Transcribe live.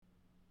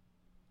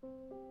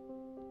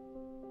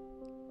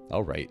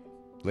All right.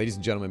 Ladies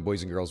and gentlemen,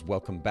 boys and girls,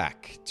 welcome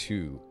back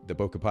to the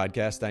Bokeh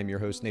Podcast. I'm your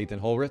host, Nathan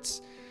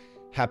Holritz.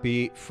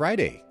 Happy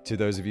Friday to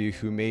those of you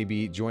who may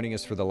be joining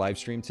us for the live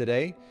stream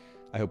today.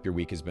 I hope your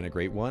week has been a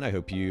great one. I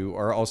hope you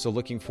are also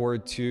looking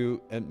forward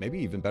to a maybe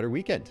even better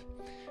weekend.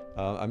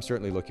 I'm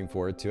certainly looking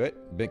forward to it.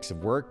 Mix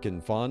of work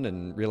and fun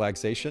and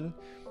relaxation.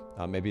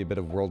 Maybe a bit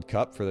of World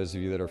Cup for those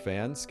of you that are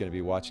fans. Going to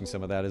be watching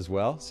some of that as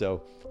well.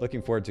 So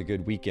looking forward to a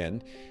good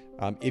weekend.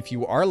 If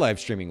you are live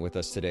streaming with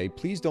us today,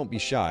 please don't be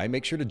shy.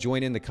 Make sure to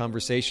join in the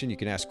conversation. You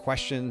can ask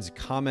questions,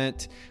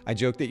 comment. I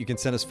joke that you can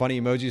send us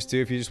funny emojis too.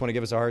 If you just want to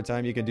give us a hard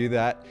time, you can do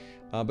that.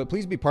 But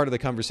please be part of the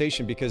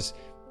conversation, because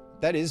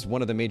that is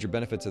one of the major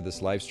benefits of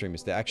this live stream,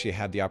 is to actually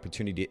have the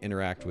opportunity to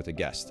interact with a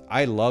guest.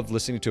 I love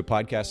listening to a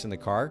podcast in the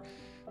car,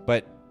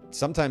 but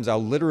sometimes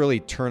I'll literally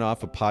turn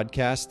off a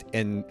podcast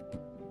and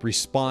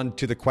respond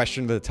to the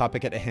question of the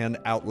topic at hand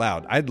out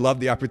loud. I'd love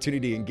the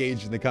opportunity to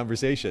engage in the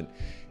conversation.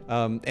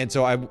 And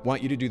so I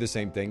want you to do the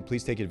same thing.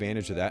 Please take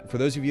advantage of that. For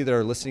those of you that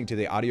are listening to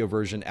the audio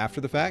version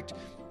after the fact,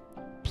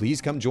 please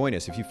come join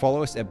us. If you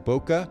follow us at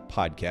Bokeh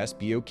Podcast,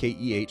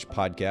 Bokeh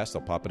Podcast,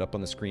 I'll pop it up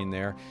on the screen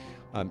there.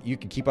 You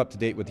can keep up to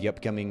date with the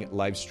upcoming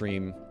live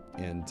stream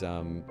and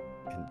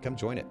come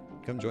join it.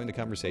 Come join the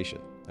conversation.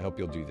 I hope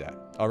you'll do that.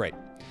 All right.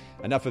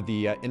 Enough of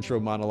the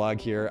intro monologue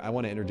here. I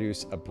want to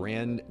introduce a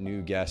brand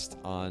new guest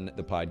on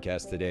the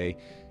podcast today.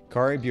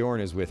 Kari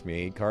Bjorn is with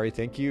me. Kari,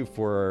 thank you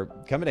for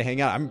coming to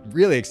hang out. I'm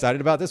really excited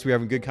about this. We're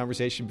having a good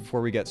conversation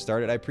before we get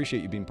started. I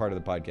appreciate you being part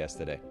of the podcast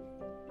today.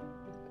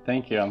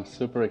 Thank you. I'm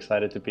super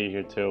excited to be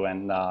here too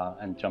and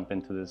jump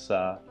into this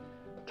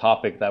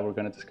topic that we're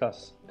going to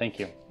discuss. Thank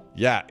you.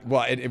 Yeah,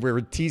 well,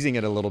 we're teasing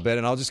it a little bit,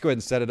 and I'll just go ahead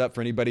and set it up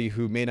for anybody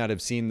who may not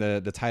have seen the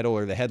title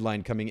or the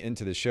headline coming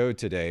into the show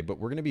today. But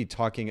we're going to be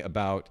talking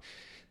about,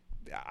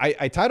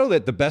 I titled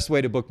it "The Best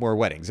Way to Book More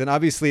Weddings," and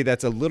obviously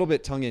that's a little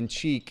bit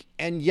tongue-in-cheek,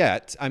 and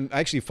yet I'm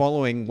actually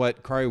following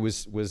what Kari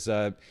was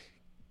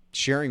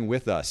sharing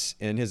with us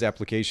in his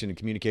application and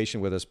communication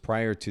with us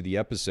prior to the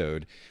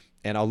episode.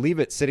 And I'll leave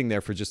it sitting there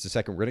for just a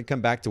second. We're going to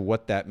come back to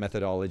what that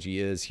methodology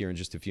is here in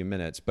just a few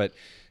minutes. But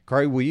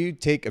Kari, will you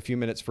take a few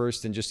minutes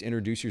first and just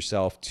introduce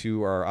yourself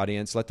to our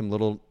audience? Let them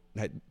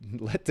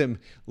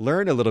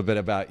learn a little bit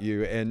about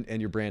you and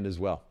your brand as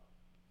well.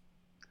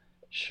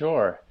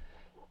 Sure.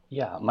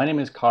 Yeah, my name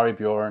is Kari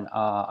Bjorn.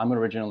 I'm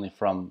originally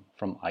from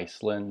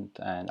Iceland,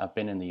 and I've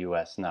been in the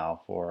U.S.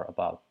 now for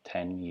about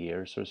 10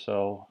 years or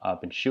so. I've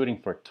been shooting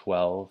for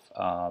 12,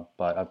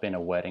 but I've been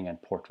a wedding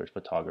and portrait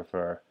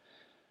photographer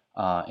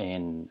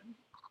in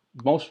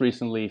most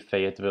recently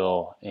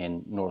Fayetteville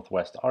in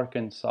Northwest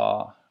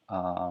Arkansas.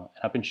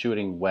 I've been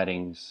shooting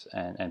weddings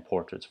and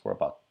portraits for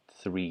about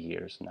 3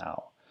 years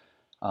now.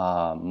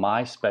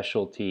 My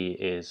specialty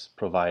is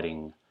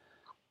providing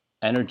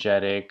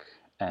energetic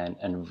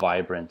and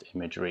vibrant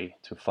imagery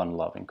to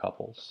fun-loving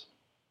couples.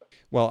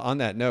 Well, on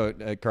that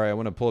note, Kari, I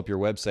want to pull up your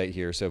website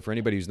here. So for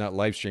anybody who's not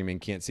live streaming,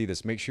 can't see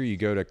this, make sure you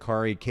go to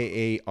Kari,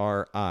 Kari,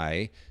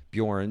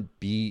 Bjorn,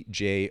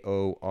 BJORN.com.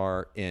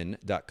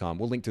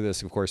 We'll link to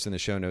this, of course, in the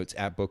show notes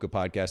at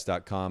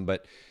bokehpodcast.com.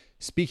 But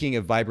speaking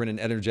of vibrant and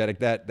energetic,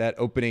 that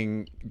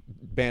opening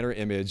banner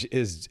image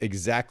is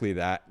exactly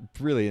that,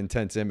 really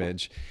intense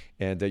image.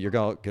 And you're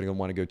going to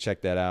want to go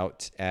check that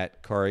out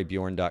at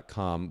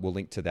karibjorn.com. We'll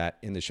link to that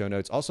in the show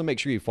notes. Also, make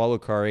sure you follow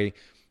Kari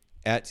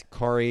at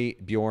Kari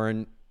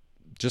Bjorn,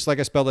 just like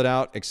I spelled it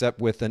out, except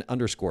with an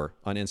underscore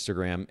on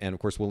Instagram. And of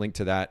course, we'll link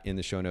to that in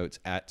the show notes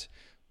at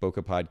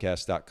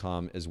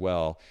bokehpodcast.com as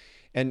well.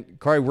 And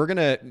Kari, we're going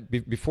to,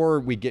 before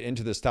we get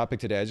into this topic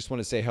today, I just want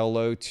to say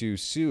hello to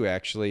Sue,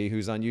 actually,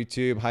 who's on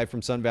YouTube. Hi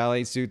from Sun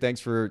Valley. Sue, thanks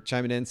for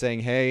chiming in,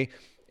 saying hey.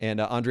 And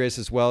Andres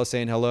as well,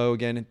 saying hello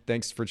again.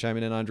 Thanks for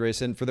chiming in,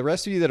 Andres. And for the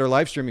rest of you that are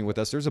live streaming with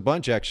us, there's a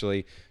bunch,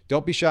 actually.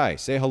 Don't be shy.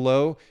 Say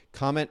hello,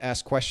 comment,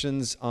 ask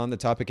questions on the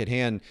topic at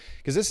hand,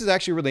 because this is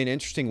actually really an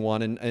interesting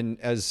one. And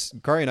as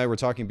Kari and I were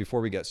talking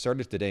before we got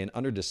started today, an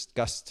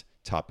under-discussed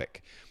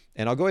topic.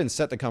 And I'll go ahead and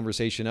set the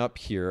conversation up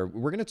here.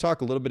 We're going to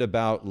talk a little bit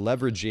about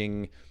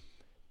leveraging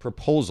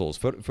proposals,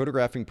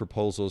 photographing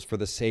proposals for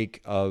the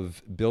sake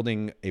of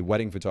building a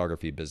wedding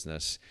photography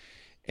business.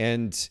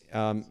 And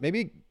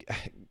maybe,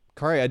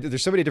 Kari,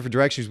 there's so many different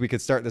directions we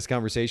could start this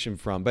conversation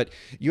from, but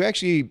you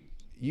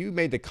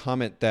made the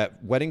comment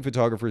that wedding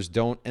photographers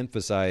don't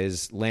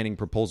emphasize landing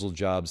proposal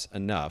jobs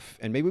enough.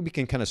 And maybe we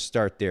can kind of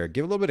start there.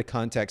 Give a little bit of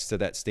context to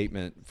that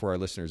statement for our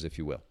listeners, if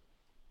you will.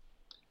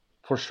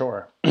 For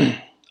sure.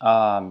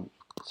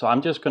 So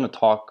I'm just going to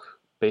talk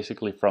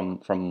basically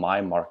from my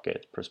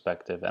market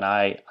perspective, and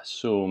I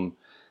assume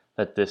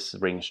that this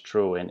rings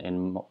true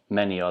in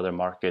many other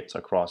markets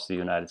across the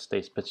United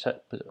States,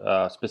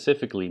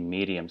 specifically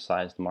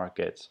medium-sized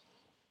markets.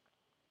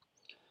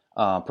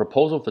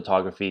 Proposal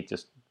photography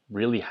just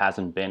really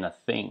hasn't been a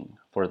thing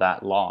for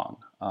that long.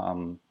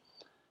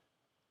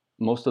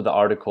 Most of the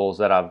articles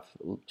that I've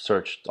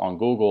searched on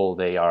Google,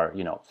 they are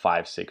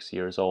 5-6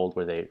 years old,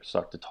 where they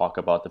start to talk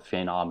about the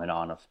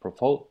phenomenon of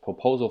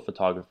proposal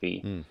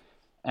photography.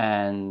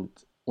 And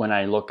when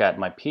I look at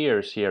my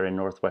peers here in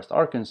Northwest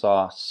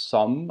Arkansas,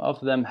 some of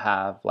them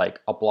have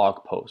like a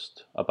blog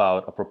post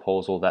about a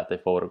proposal that they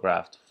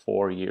photographed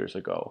 4 years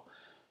ago.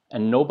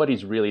 And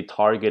nobody's really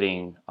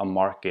targeting a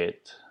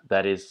market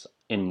that is,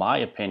 in my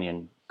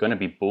opinion, going to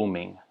be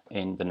booming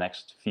in the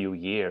next few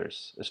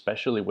years,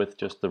 especially with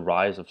just the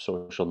rise of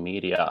social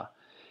media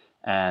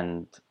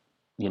and,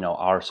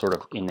 our sort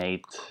of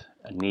innate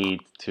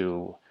need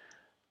to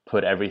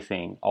put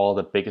everything, all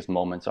the biggest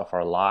moments of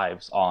our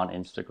lives on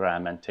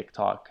Instagram and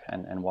TikTok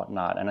and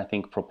whatnot. And I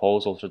think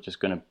proposals are just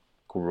going to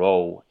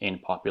grow in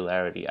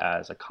popularity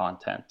as a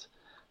content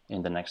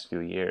in the next few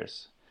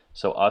years.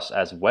 So us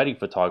as wedding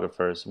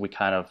photographers, we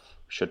kind of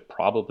should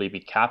probably be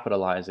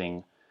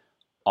capitalizing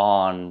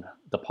on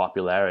the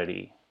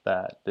popularity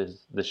that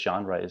this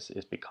genre is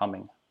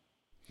becoming.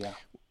 Yeah.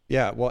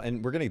 Yeah, well,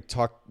 and we're going to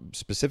talk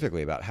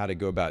specifically about how to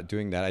go about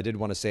doing that. I did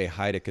want to say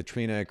hi to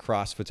Katrina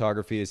Cross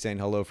Photography is saying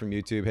hello from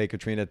YouTube. Hey,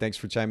 Katrina, thanks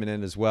for chiming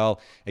in as well.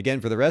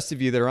 Again, for the rest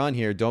of you that are on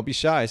here, don't be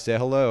shy, say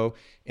hello,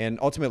 and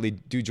ultimately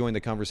do join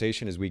the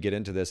conversation as we get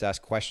into this.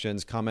 Ask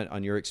questions, comment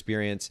on your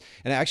experience.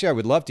 And actually, I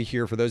would love to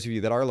hear for those of you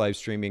that are live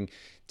streaming,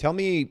 tell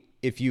me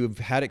if you've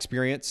had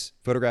experience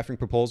photographing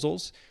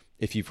proposals,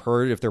 if you've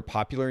heard, if they're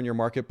popular in your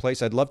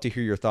marketplace. I'd love to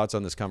hear your thoughts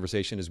on this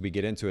conversation as we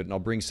get into it, and I'll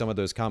bring some of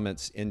those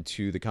comments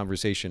into the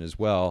conversation as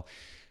well.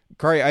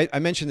 Kari, I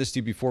mentioned this to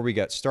you before we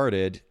got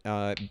started,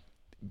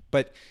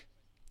 but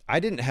I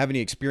didn't have any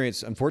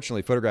experience,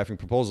 unfortunately, photographing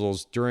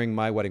proposals during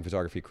my wedding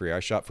photography career. I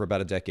shot for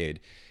about a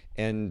decade.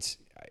 And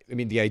I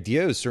mean, the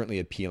idea is certainly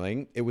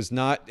appealing. It was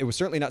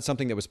certainly not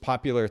something that was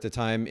popular at the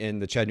time in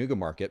the Chattanooga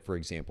market, for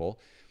example.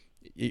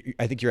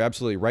 I think you're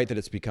absolutely right that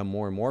it's become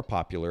more and more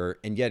popular,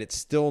 and yet it's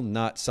still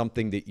not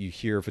something that you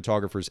hear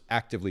photographers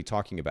actively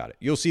talking about it.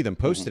 You'll see them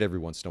posted every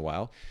once in a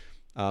while.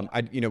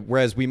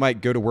 Whereas we might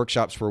go to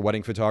workshops for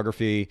wedding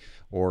photography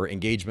or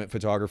engagement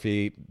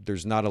photography,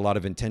 there's not a lot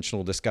of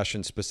intentional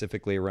discussion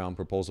specifically around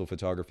proposal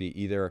photography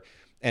either.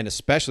 And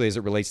especially as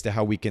it relates to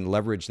how we can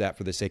leverage that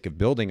for the sake of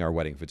building our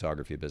wedding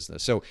photography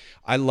business. So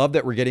I love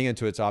that we're getting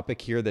into a topic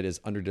here that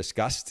is under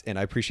discussed, and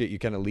I appreciate you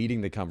kind of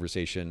leading the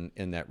conversation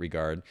in that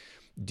regard.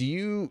 Do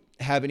you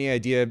have any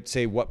idea,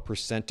 say, what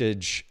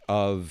percentage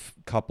of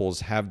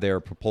couples have their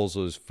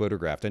proposals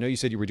photographed? I know you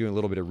said you were doing a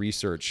little bit of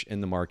research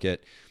in the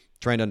market,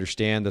 trying to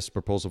understand this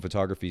proposal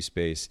photography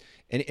space.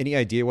 Any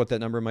idea what that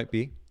number might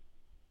be?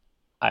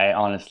 I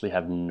honestly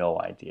have no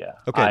idea.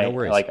 Okay, no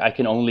worries. I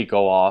can only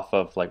go off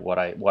of like what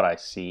I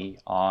see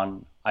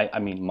on. I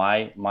mean,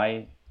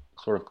 my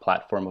sort of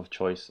platform of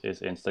choice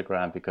is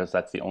Instagram because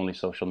that's the only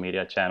social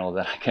media channel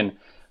that I can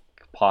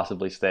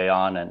possibly stay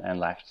on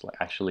and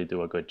actually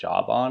do a good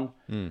job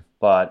on.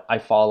 But I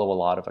follow a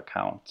lot of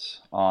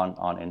accounts on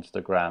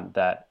Instagram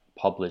that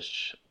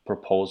publish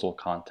proposal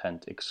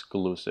content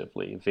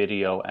exclusively,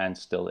 video and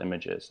still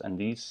images. And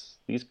these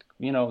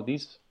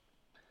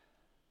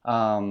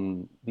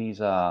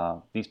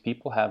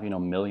people have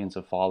millions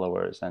of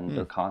followers, and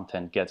their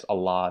content gets a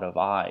lot of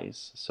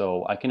eyes.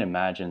 So I can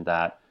imagine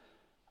that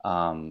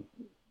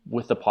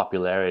with the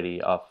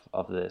popularity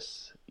of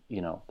this,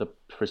 the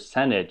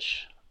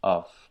percentage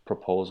of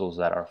proposals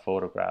that are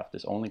photographed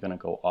is only going to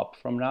go up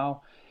from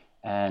now.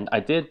 And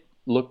I did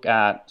look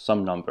at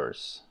some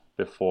numbers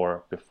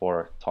before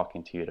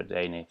talking to you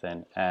today,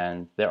 Nathan,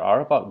 and there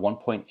are about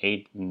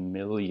 1.8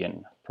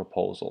 million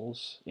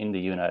proposals in the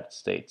United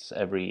States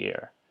every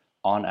year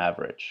on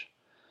average.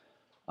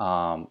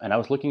 And I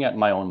was looking at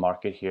my own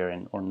market here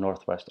in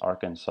Northwest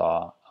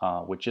Arkansas,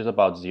 which is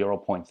about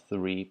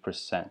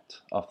 0.3%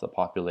 of the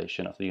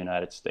population of the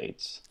United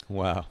States.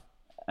 Wow.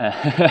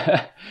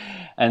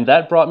 And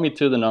that brought me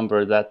to the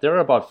number that there are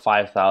about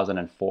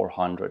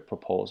 5,400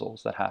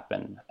 proposals that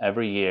happen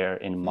every year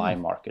in my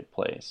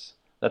marketplace.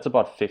 That's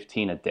about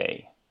 15 a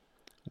day.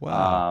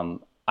 Wow.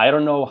 I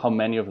don't know how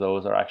many of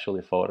those are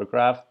actually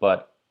photographed,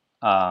 but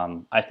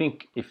I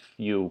think if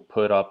you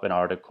put up an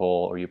article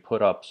or you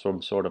put up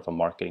some sort of a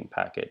marketing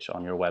package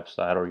on your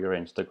website or your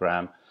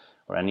Instagram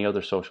or any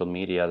other social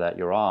media that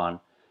you're on,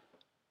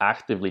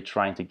 actively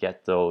trying to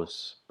get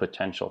those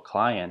potential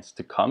clients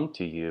to come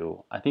to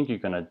you, I think you're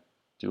going to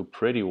do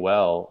pretty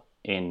well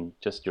in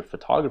just your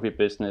photography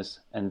business.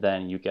 And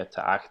then you get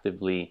to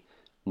actively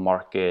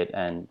market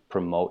and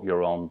promote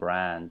your own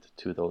brand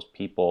to those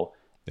people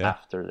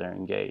after they're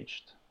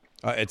engaged.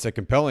 It's a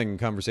compelling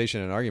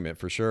conversation and argument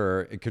for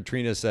sure.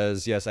 Katrina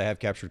says, yes, I have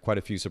captured quite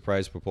a few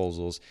surprise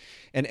proposals.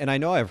 And I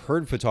know I've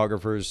heard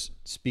photographers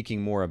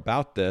speaking more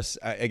about this.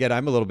 Again,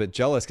 I'm a little bit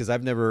jealous because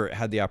I've never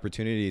had the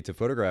opportunity to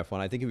photograph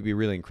one. I think it would be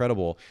really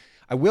incredible.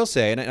 I will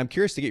say, and I'm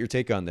curious to get your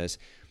take on this,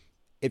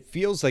 it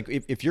feels like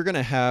if you're going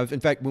to have, in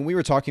fact, when we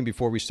were talking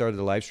before we started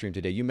the live stream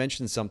today, you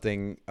mentioned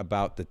something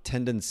about the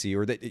tendency,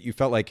 or that you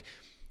felt like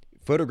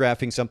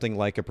photographing something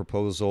like a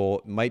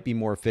proposal might be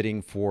more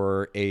fitting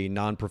for a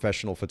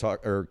non-professional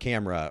or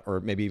camera, or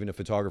maybe even a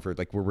photographer,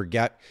 like where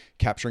we're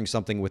capturing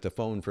something with a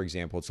phone, for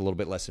example. It's a little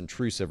bit less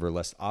intrusive or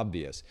less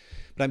obvious.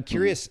 But I'm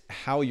curious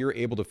how you're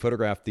able to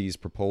photograph these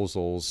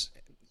proposals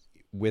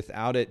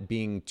without it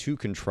being too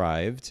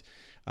contrived.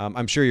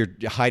 I'm sure you're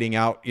hiding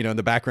out, in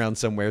the background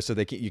somewhere so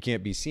you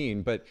can't be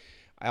seen. But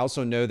I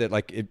also know that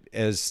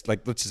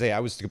let's say I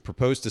was to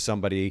propose to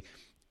somebody,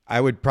 I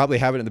would probably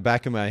have it in the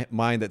back of my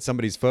mind that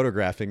somebody's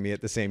photographing me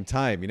at the same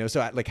time,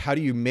 So how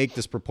do you make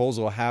this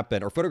proposal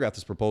happen or photograph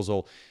this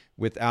proposal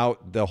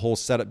without the whole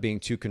setup being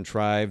too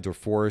contrived or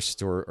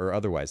forced or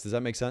otherwise? Does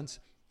that make sense?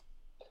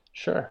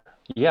 Sure.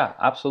 Yeah,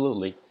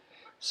 absolutely.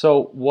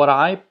 So what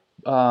I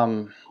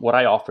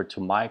offer to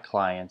my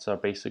clients are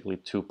basically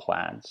two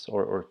plans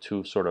or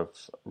two sort of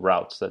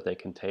routes that they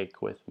can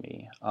take with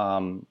me.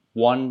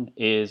 One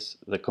is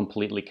the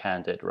completely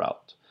candid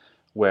route,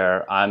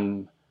 where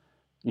I'm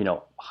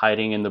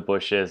hiding in the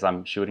bushes.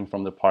 I'm shooting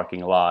from the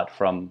parking lot,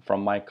 from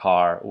my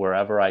car,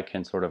 wherever I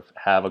can sort of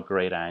have a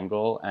great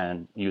angle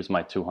and use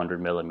my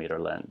 200 millimeter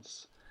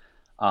lens.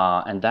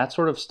 And that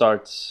sort of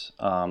starts,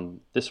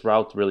 this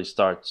route really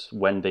starts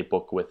when they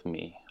book with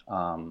me.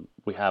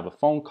 We have a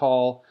phone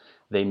call.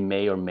 They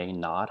may or may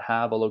not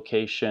have a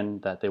location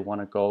that they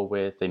want to go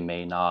with. They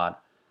may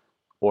not,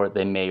 or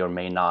they may or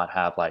may not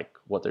have like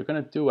what they're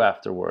going to do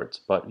afterwards.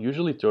 But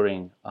usually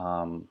during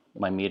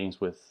my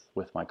meetings with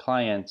my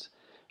clients,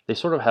 they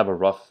sort of have a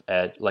rough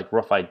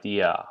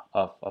idea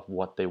of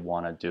what they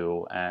want to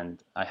do.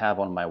 And I have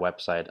on my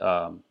website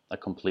a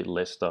complete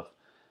list of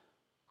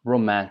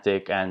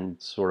romantic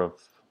and sort of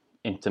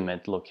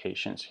intimate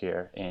locations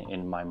here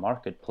in my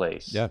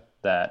marketplace Yeah.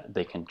 that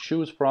they can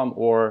choose from.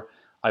 Or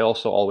I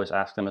also always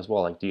ask them as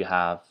well, like, do you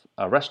have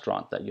a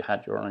restaurant that you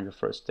had on your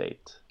first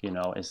date?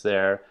 Is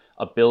there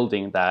a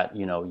building that,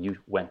 you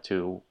went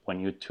to when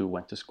you two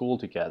went to school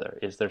together?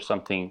 Is there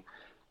something,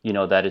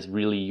 that is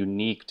really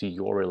unique to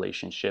your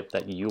relationship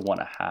that you want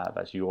to have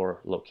as your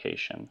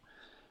location?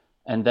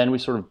 And then we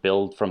sort of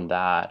build from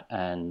that.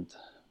 And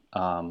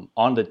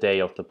on the day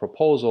of the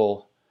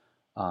proposal,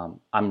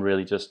 I'm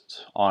really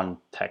just on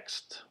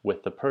text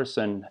with the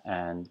person,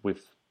 and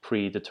we've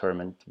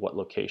predetermined what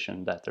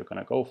location that they're going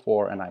to go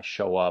for. And I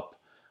show up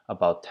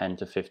about 10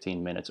 to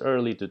 15 minutes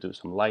early to do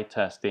some light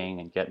testing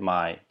and get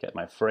my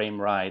frame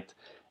right.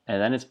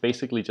 And then it's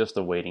basically just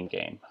a waiting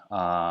game.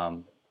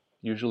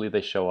 Usually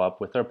they show up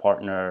with their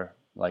partner,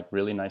 like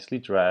really nicely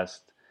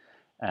dressed,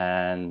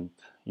 and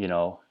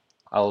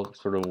I'll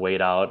sort of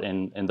wait out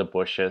in the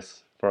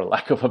bushes, for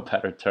lack of a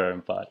better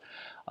term. But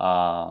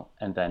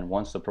and then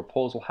once the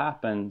proposal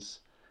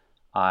happens,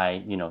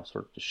 I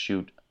sort of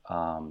shoot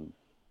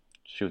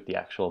the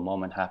actual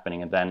moment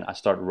happening, and then I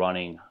start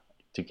running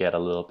to get a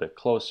little bit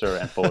closer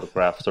and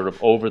photograph sort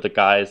of over the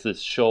guy's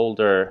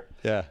shoulder,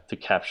 Yeah. to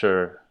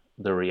capture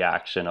the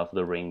reaction of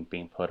the ring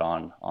being put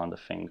on the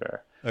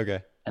finger.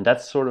 Okay. And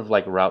that's sort of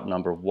like route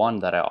number one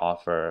that I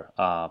offer.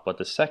 But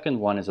the second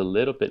one is a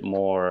little bit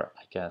more,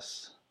 I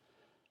guess,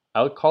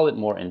 I would call it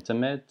more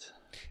intimate.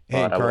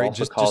 Hey, But I would Kari, also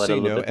just call it so a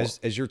you little know, bit more.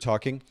 as you're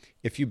talking,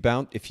 if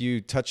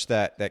you touch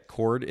that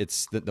cord,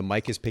 it's the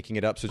mic is picking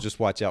it up. So just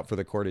watch out for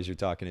the cord as you're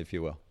talking, if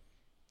you will.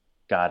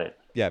 Got it.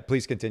 Yeah,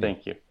 please continue.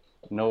 Thank you.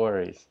 No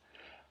worries.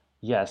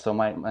 Yeah, so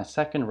my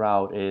second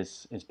route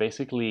is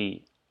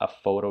basically a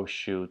photo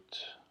shoot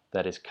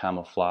that is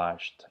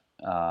camouflaged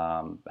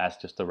as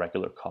just a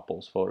regular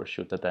couples photo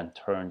shoot that then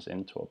turns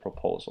into a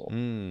proposal.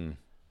 Mm.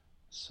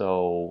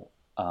 So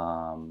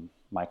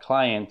my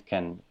client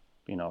can,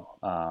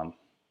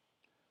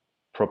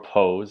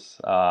 propose,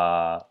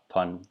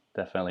 pun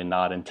definitely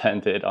not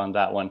intended on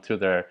that one, to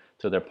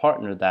their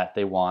partner that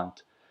they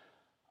want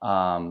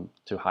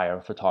to hire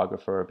a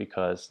photographer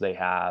because they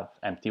have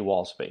empty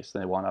wall space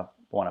and they want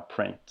to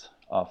print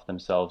of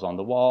themselves on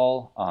the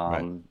wall.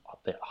 Right.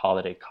 The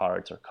holiday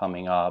cards are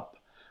coming up.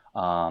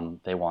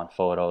 They want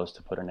photos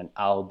to put in an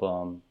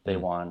album. They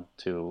want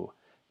to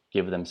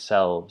give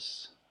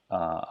themselves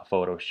a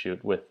photo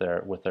shoot with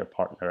their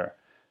partner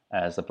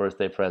as a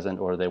birthday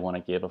present, or they want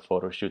to give a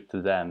photo shoot to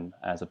them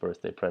as a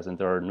birthday present.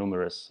 There are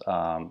numerous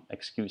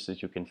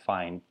excuses you can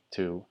find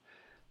to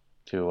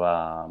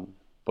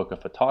book a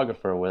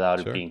photographer without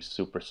Sure. it being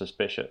super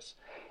suspicious.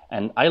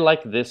 And I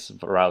like this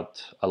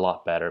route a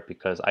lot better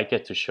because I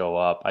get to show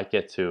up. I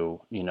get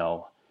to,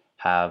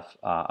 have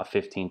a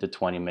 15 to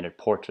 20 minute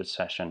portrait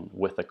session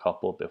with a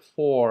couple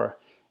before,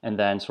 and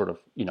then sort of,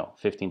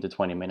 15 to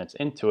 20 minutes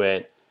into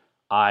it,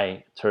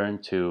 I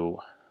turn to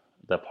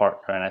the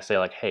partner and I say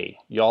like, hey,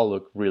 y'all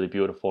look really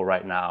beautiful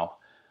right now.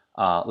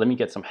 Let me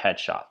get some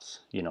headshots.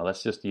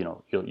 Let's just,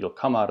 you'll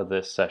come out of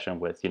this session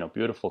with,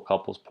 beautiful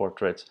couples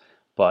portraits,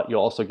 but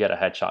you'll also get a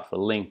headshot for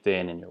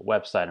LinkedIn and your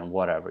website and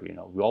whatever.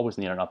 We always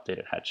need an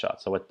updated headshot.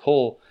 So I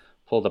pull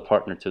the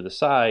partner to the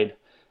side,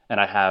 and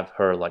I have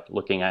her like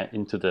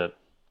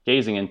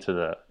gazing into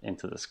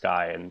the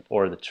sky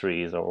or the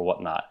trees or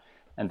whatnot,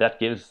 and that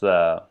gives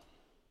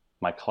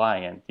my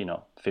client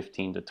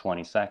 15 to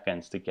 20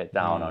 seconds to get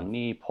down on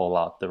knee, pull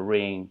out the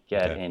ring,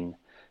 get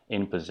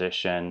in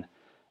position.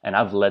 And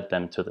I've led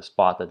them to the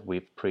spot that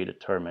we've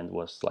predetermined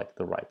was like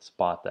the right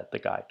spot that the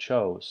guy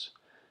chose.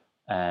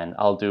 And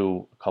I'll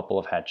do a couple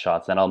of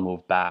headshots, then I'll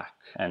move back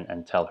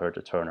and tell her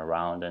to turn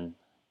around, and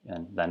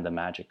then the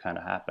magic kind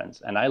of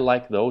happens. And I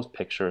like those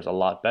pictures a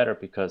lot better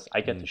because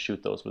I get to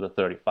shoot those with a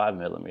 35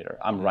 millimeter.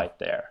 I'm right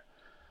there.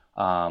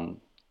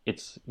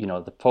 it's,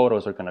 the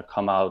photos are going to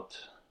come out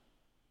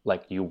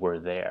like you were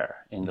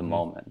there in the Mm-hmm.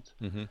 moment.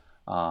 Mm-hmm.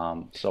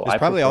 So There's I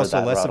probably prefer also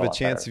that less route of a a lot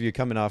chance better. of you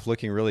coming off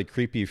looking really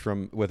creepy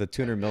with a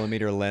 200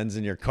 millimeter lens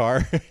in your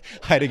car,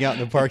 hiding out in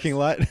the parking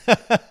lot.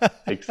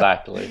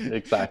 Exactly,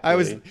 I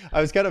was exactly.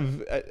 I was kind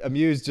of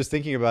amused just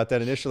thinking about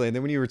that initially, and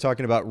then when you were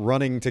talking about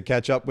running to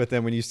catch up with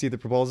them when you see the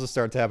proposals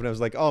start to happen, I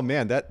was like, oh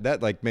man,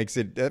 that like makes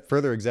it, that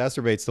further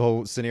exacerbates the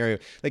whole scenario.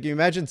 Like, you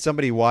imagine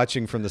somebody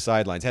watching from the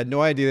sidelines, had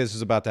no idea this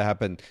was about to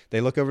happen.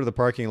 They look over to the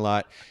parking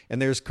lot, and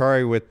there's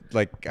Kari with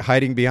like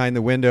hiding behind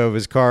the window of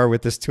his car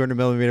with this 200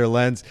 millimeter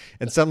lens,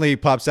 and suddenly he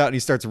pops out and he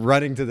starts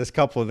running to this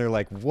couple, and they're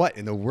like, what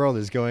in the world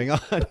is going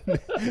on?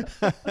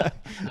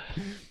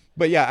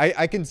 But yeah,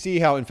 I can see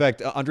how, in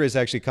fact, Andres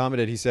actually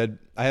commented. He said,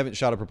 I haven't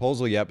shot a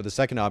proposal yet, but the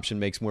second option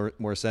makes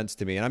more sense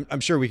to me. And I'm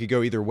sure we could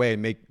go either way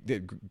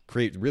and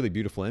create really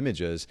beautiful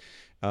images.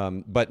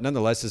 But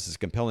nonetheless, this is a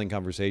compelling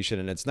conversation,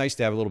 and it's nice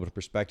to have a little bit of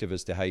perspective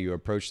as to how you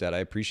approach that. I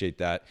appreciate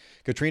that.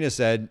 Katrina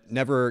said,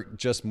 never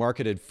just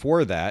marketed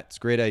for that. It's a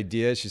great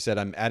idea. She said,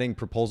 I'm adding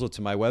proposal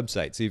to my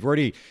website. So you've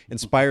already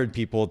inspired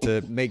people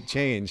to make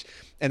change.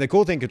 And the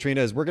cool thing,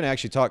 Katrina, is we're going to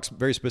actually talk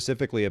very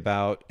specifically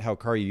about how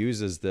Kari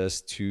uses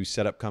this to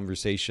set up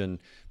conversation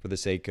for the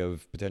sake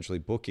of potentially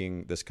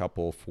booking this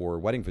couple for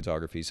wedding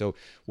photography. So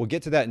we'll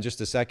get to that in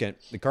just a second.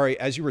 Kari,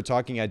 as you were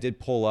talking, I did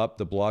pull up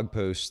the blog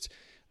post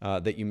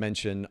that you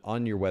mentioned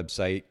on your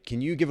website.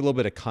 Can you give a little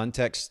bit of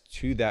context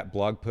to that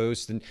blog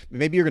post? And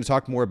maybe you're going to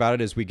talk more about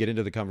it as we get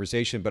into the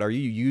conversation, but are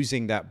you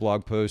using that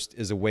blog post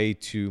as a way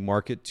to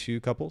market to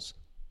couples?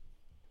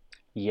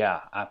 Yeah,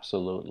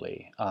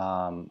 absolutely.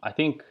 I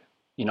think,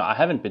 I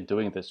haven't been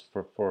doing this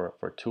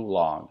for too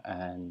long.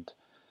 And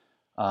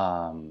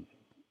um,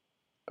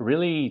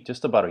 really,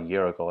 just about a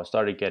year ago, I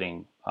started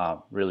getting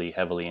really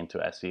heavily into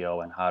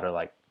SEO and how to,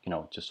 like,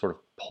 just sort of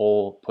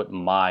put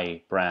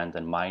my brand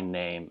and my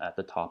name at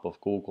the top of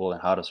Google,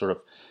 and how to sort of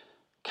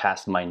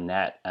cast my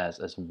net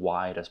as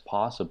wide as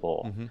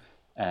possible. Mm-hmm.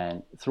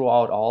 And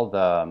throughout all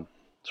the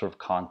sort of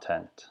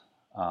content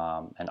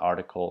and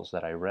articles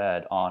that I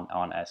read on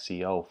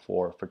SEO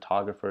for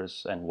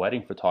photographers and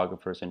wedding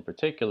photographers in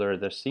particular,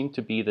 there seemed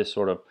to be this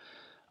sort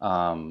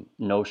of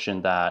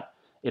notion that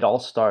it all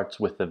starts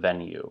with the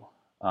venue.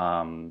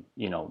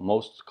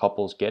 Most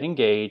couples get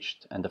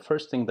engaged, and the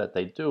first thing that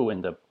they do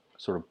in the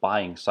sort of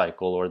buying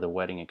cycle, or the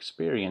wedding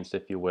experience,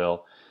 if you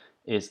will,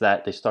 is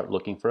that they start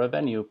looking for a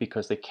venue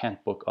because they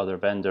can't book other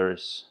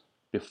vendors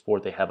before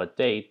they have a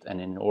date. And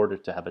in order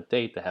to have a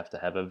date, they have to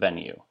have a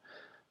venue.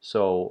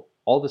 So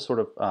all the sort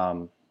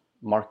of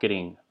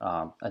marketing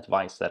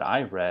advice that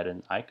I read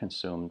and I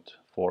consumed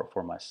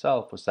for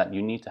myself was that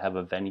you need to have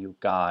a venue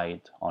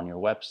guide on your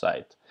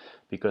website,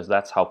 because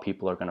that's how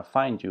people are going to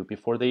find you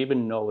before they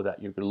even know that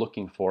you're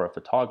looking for a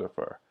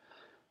photographer.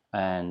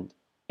 And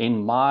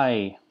in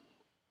my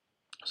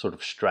sort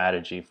of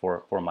strategy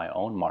for my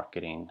own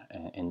marketing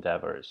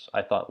endeavors,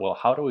 I thought, well,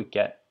 how do we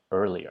get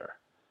earlier?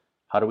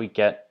 How do we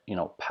get,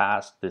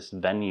 past this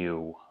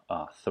venue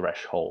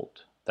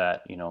threshold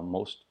that,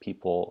 most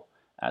people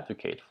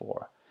advocate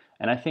for?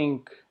 And I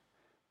think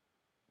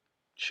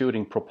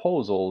shooting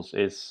proposals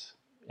is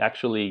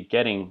actually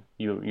getting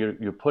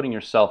you're putting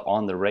yourself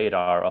on the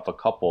radar of a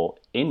couple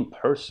in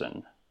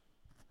person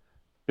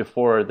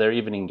before they're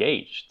even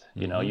engaged.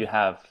 Mm-hmm.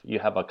 You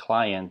have a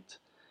client,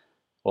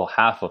 well,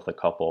 half of the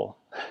couple.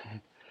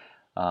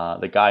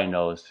 The guy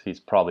knows he's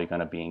probably going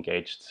to be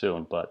engaged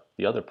soon, but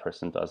the other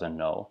person doesn't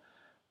know.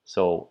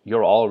 So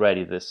you're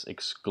already this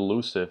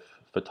exclusive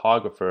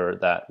photographer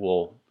that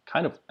will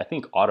kind of, I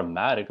think,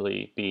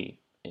 automatically be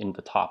in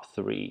the top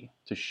three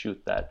to shoot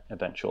that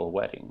eventual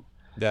wedding.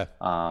 Yeah.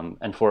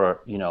 And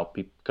for,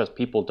 because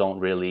people don't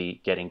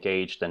really get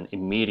engaged and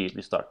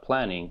immediately start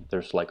planning,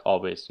 there's like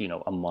always,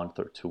 a month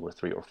or two or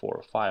three or four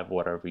or five,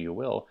 whatever you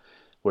will,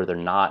 where they're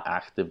not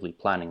actively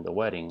planning the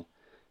wedding.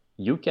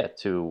 You get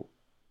to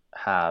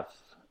have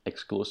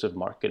exclusive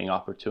marketing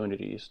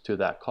opportunities to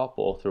that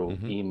couple through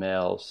Mm-hmm.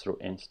 emails, through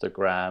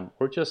Instagram,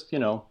 or just,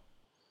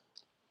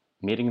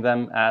 meeting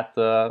them at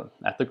the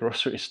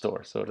grocery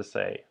store, so to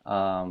say.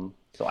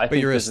 So I But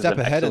think you're a this is step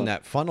an ahead in excellent.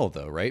 that funnel,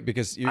 though, right?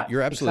 Because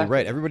you're absolutely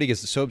right. Exactly. Everybody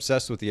gets so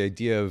obsessed with the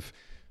idea of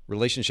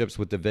relationships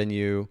with the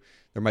venue.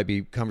 There might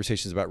be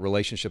conversations about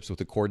relationships with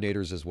the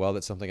coordinators as well.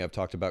 That's something I've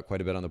talked about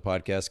quite a bit on the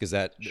podcast,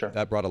 because Sure.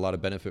 that brought a lot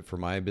of benefit for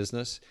my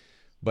business.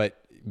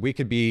 But we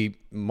could be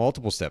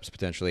multiple steps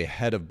potentially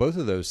ahead of both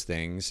of those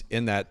things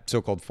in that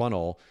so-called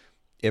funnel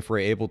if we're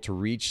able to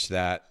reach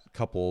that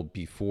couple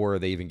before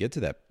they even get to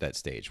that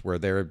stage where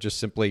they're just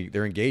simply,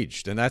 they're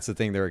engaged. And that's the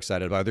thing they're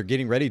excited about. They're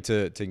getting ready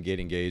to get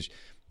engaged.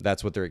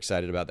 That's what they're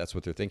excited about. That's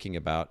what they're thinking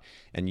about.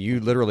 And you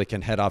literally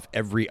can head off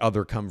every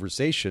other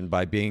conversation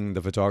by being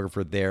the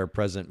photographer there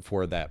present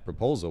for that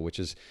proposal, which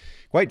is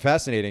quite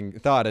fascinating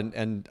thought.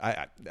 And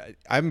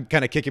I'm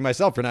kind of kicking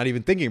myself for not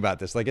even thinking about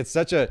this. Like, it's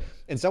such a,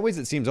 in some ways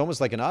it seems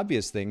almost like an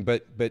obvious thing,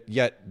 but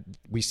yet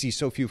we see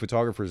so few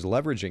photographers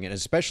leveraging it,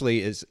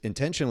 especially as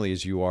intentionally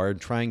as you are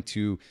trying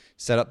to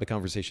set up the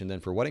conversation then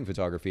for wedding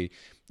photography.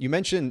 You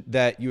mentioned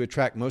that you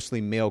attract mostly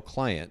male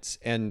clients,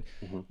 and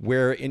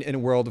where in a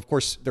world, of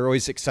course, there are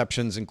always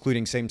exceptions,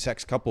 including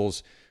same-sex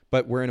couples,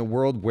 but we're in a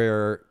world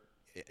where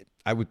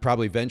I would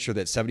probably venture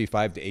that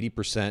 75 to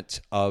 80%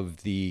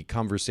 of the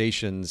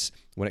conversations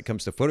when it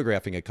comes to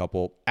photographing a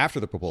couple after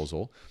the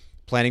proposal,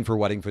 planning for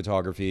wedding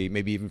photography,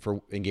 maybe even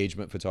for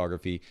engagement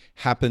photography,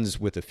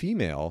 happens with a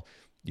female.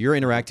 You're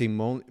interacting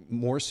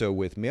more so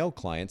with male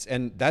clients.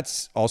 And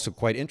that's also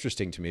quite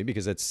interesting to me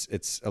because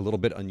it's a little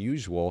bit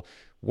unusual.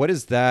 What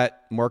does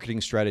that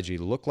marketing strategy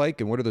look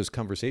like? And what do those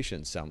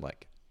conversations sound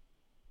like?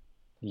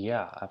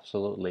 Yeah,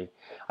 absolutely.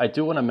 I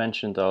do want to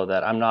mention though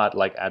that I'm not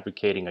like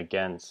advocating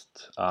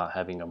against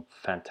having a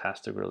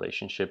fantastic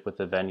relationship with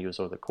the venues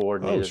or the Oh,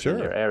 coordinators in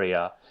your sure.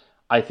 area.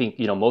 I think,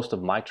 most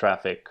of my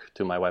traffic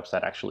to my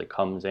website actually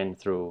comes in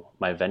through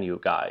my venue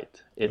guide.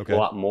 It a Okay.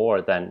 lot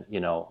more than,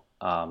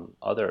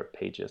 other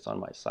pages on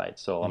my site.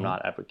 So I'm Hmm.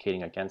 not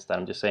advocating against that.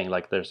 I'm just saying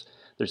like there's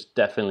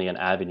definitely an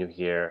avenue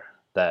here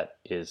that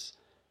is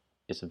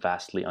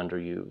vastly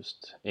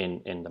underused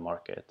in the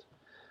market.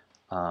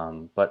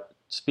 But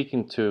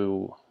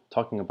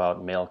talking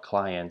about male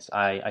clients,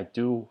 I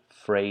do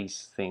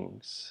phrase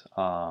things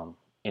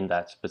in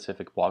that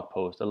specific blog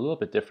post a little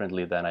bit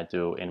differently than I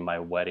do in my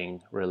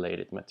wedding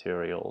related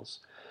materials.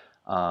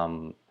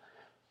 Um,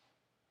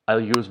 I'll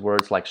use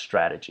words like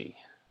strategy,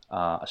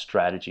 a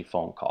strategy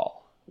phone call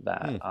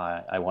that Hmm.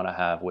 I want to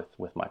have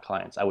with my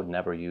clients. I would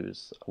never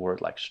use a word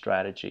like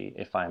strategy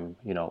if I'm,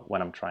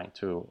 when I'm trying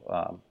to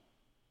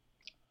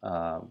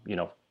um, you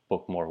know,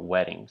 book more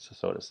weddings,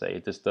 so to say.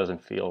 It just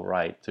doesn't feel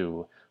right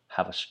to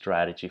have a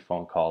strategy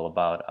phone call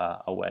about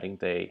a wedding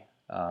day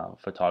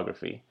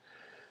photography.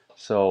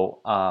 So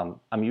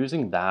I'm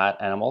using that,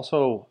 and I'm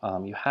also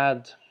you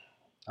had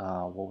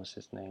what was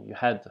his name? You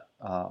had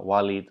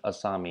Walid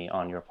Asami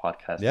on your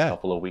podcast a Yeah.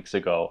 couple of weeks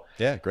ago,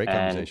 Yeah. Great and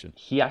conversation.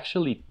 he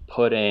actually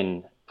put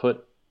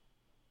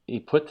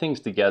things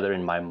together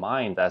in my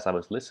mind as I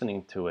was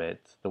listening to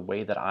it, the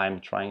way that I'm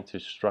trying to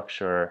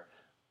structure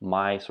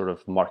my sort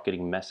of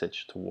marketing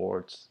message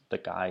towards the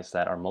guys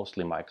that are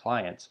mostly my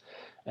clients.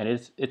 And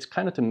it's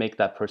kind of to make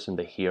that person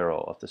the hero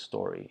of the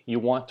story. You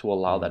want to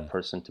allow that Mm.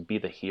 person to be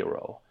the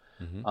hero.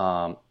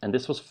 Hmm. And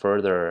this was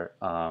further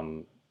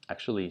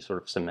actually sort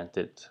of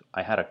cemented.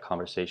 I had a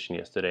conversation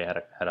yesterday.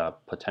 I had a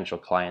potential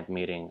client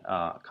meeting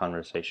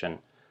conversation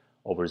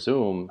over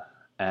Zoom,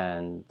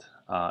 and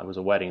it was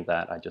a wedding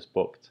that I just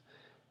booked.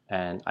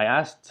 And I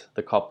asked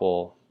the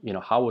couple,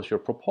 how was your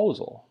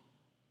proposal?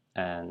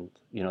 And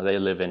they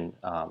live in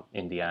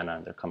Indiana,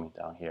 and they're coming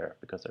down here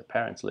because their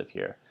parents live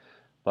here.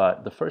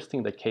 But the first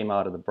thing that came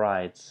out of the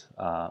bride's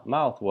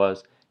mouth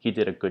was, he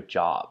did a good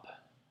job.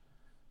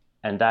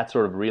 And that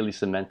sort of really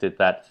cemented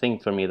that thing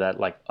for me that,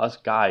 like, us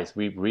guys,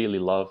 we really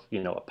love,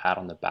 a pat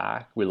on the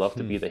back. We love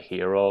to be the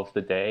hero of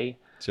the day.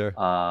 Sure.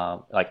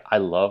 Like, I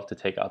love to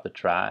take out the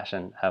trash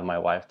and have my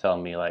wife tell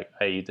me, like,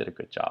 hey, you did a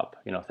good job,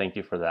 thank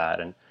you for that.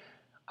 And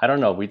I don't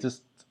know,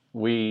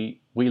 we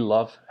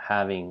love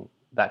having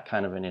that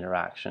kind of an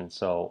interaction.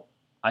 So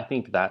I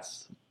think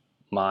that's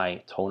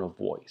my tone of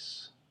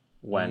voice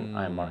when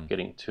I'm Mm.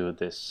 marketing to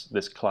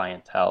this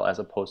clientele, as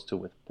opposed to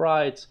with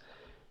brides.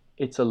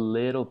 It's a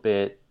little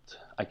bit,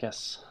 I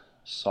guess,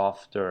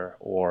 softer,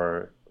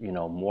 or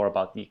more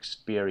about the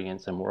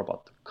experience and more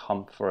about the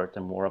comfort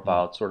and more Mm.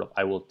 about sort of,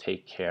 I will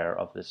take care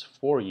of this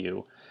for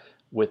you.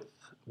 with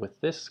with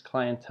this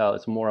clientele,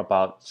 it's more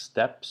about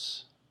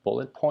steps,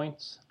 bullet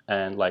points,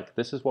 and like,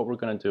 this is what we're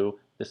going to do,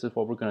 this is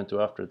what we're going to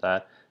do after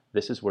that,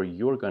 this is where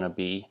you're going to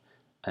be,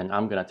 and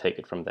I'm going to take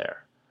it from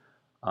there.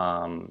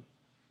 um,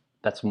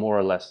 that's more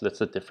or less, that's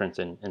the difference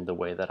in the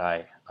way that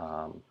I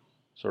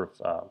sort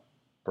of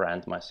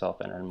brand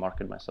myself and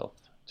market myself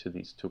to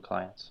these two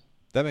clients.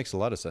 That makes a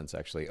lot of sense,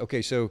 actually.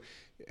 Okay, so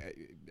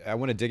uh, I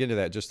want to dig into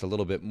that just a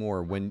little bit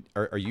more. When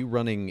are you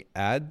running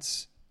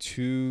ads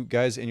to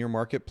guys in your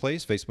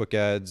marketplace, Facebook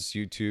ads,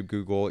 YouTube,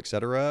 Google,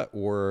 etc.,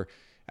 or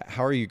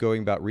how are you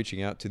going about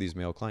reaching out to these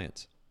male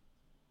clients?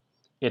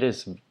 It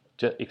is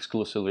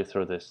exclusively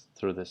through this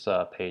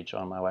page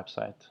on my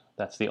website.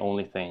 That's the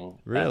only thing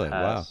that Really?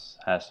 Wow.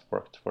 has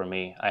worked for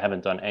me. I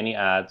haven't done any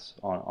ads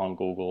on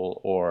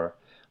Google or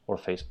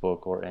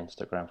Facebook or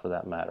Instagram for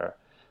that matter.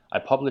 I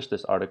published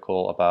this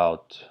article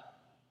about,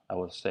 I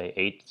would say,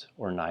 8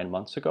 or 9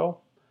 months ago.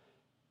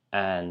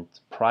 And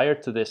prior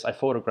to this, I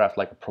photographed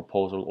like a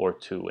proposal or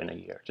two in a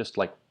year, just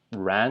like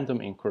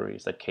random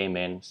inquiries that came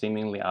in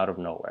seemingly out of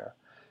nowhere.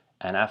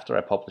 And after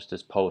I published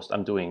this post,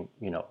 I'm doing,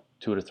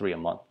 2 to 3 a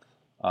month.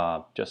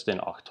 Just in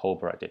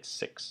October, I did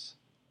 6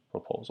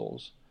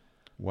 proposals.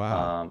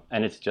 Wow.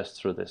 And it's just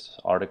through this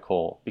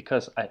article,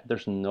 because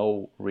there's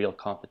no real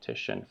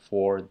competition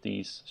for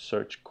these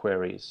search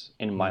queries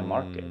in my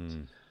market.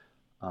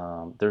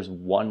 Mm. There's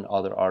one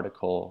other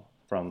article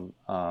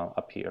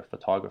a peer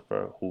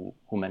photographer who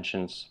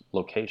mentions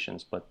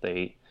locations, but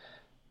they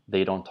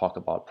don't talk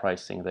about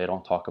pricing. They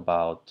don't talk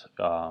about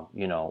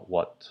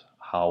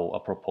how a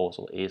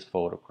proposal is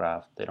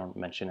photographed. They don't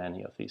mention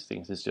any of these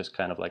things. It's just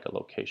kind of like a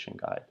location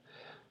guide.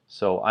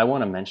 So I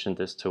want to mention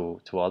this to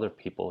other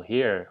people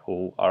here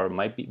who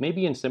might be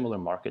maybe in similar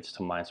markets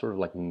to mine, sort of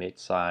like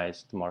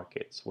mid-sized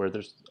markets where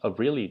there's a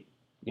really,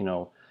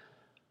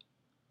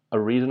 a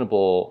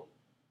reasonable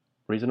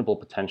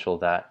potential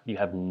that you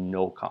have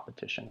no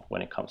competition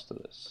when it comes to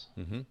this.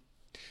 Mm-hmm.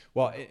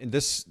 Well,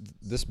 this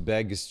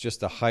begs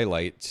just a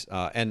highlight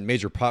and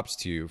major props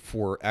to you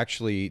for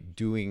actually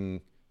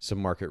doing some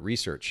market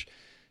research.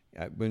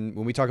 When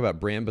we talk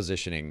about brand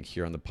positioning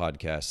here on the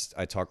podcast,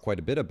 I talk quite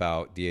a bit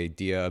about the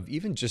idea of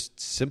even just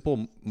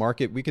simple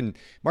market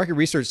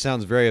research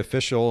sounds very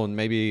official and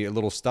maybe a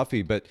little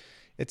stuffy, but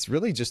it's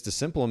really just as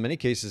simple in many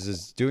cases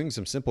as doing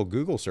some simple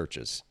Google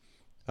searches.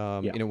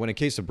 When in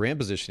case of brand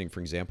positioning,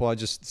 for example, I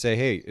just say,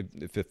 hey,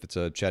 if it's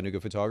a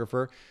Chattanooga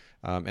photographer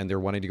and they're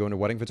wanting to go into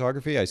wedding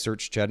photography, I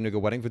search Chattanooga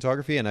wedding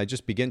photography and I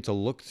just begin to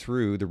look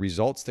through the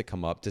results that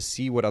come up to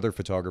see what other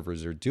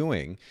photographers are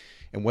doing.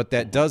 And what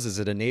that does is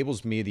it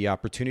enables me the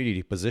opportunity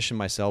to position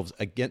myself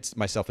against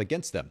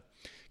them.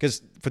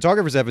 Because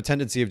photographers have a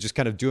tendency of just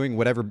kind of doing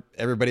whatever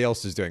everybody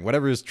else is doing,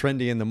 whatever is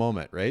trendy in the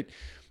moment, right?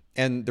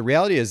 And the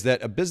reality is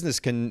that a business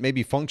can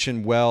maybe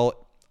function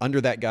well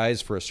under that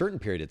guise for a certain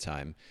period of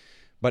time.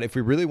 But if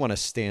we really want to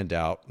stand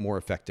out more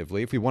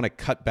effectively, if we want to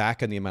cut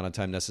back on the amount of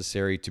time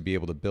necessary to be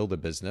able to build a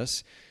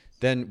business,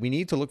 then we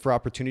need to look for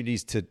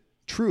opportunities to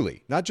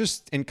truly, not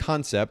just in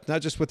concept,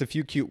 not just with a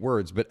few cute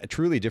words, but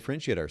truly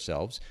differentiate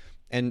ourselves.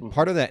 And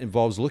part of that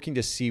involves looking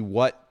to see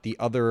what the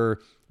other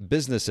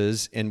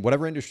businesses in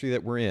whatever industry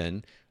that we're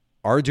in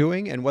are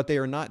doing and what they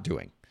are not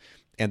doing.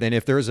 And then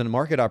if there's a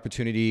market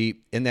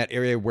opportunity in that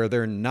area where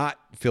they're not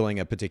filling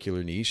a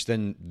particular niche,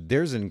 then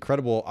there's an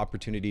incredible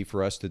opportunity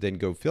for us to then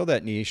go fill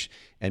that niche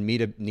and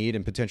meet a need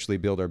and potentially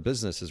build our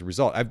business as a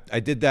result. I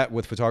did that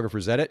with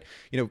Photographer's Edit,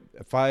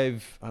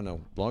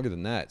 longer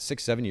than that,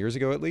 6-7 years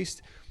ago at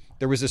least.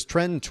 There was this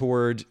trend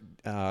toward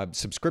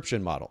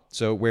subscription model.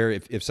 So where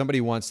if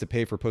somebody wants to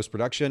pay for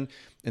post-production,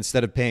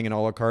 instead of paying an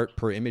a la carte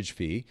per image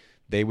fee,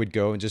 they would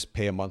go and just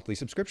pay a monthly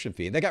subscription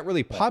fee. And that got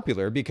really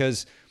popular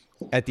because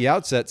at the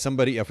outset,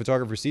 a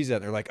photographer sees that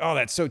and they're like, oh,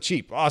 that's so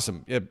cheap.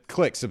 Awesome. Yeah,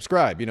 click,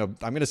 subscribe. I'm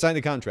going to sign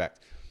the contract.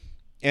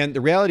 And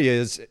the reality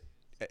is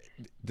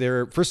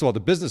first of all,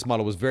 the business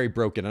model was very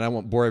broken and I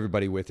won't bore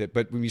everybody with it.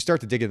 But when you start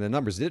to dig into the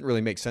numbers, it didn't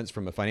really make sense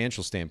from a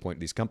financial standpoint,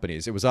 these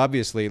companies. It was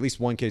obviously, at least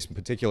one case in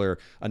particular,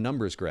 a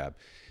numbers grab.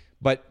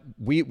 But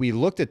we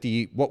looked at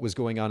what was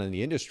going on in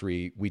the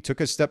industry. We took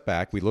a step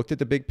back. We looked at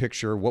the big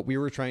picture, what we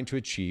were trying to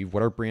achieve,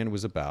 what our brand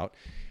was about.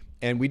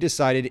 And we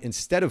decided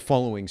instead of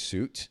following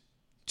suit,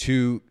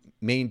 to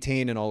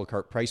maintain an a la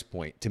carte price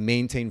point, to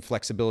maintain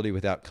flexibility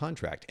without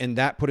contract. And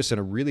that put us in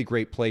a really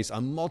great place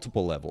on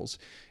multiple levels.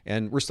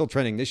 And we're still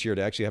trending this year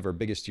to actually have our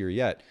biggest year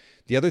yet.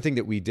 The other thing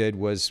that we did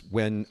was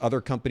when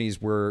other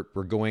companies were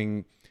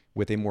going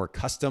with a more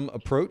custom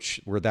approach,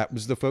 where that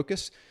was the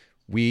focus,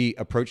 we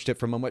approached it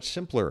from a much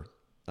simpler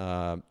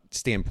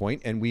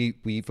standpoint, and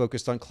we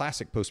focused on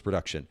classic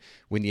post-production.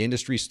 When the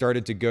industry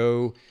started to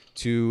go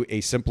to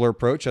a simpler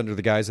approach under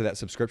the guise of that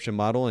subscription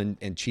model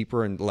and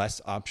cheaper and less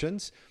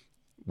options,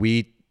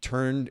 we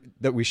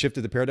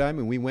shifted the paradigm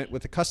and we went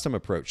with a custom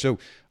approach. So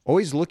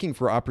always looking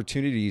for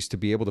opportunities to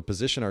be able to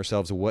position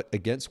ourselves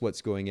against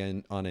what's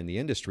going on in the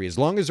industry. As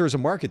long as there's a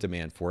market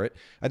demand for it,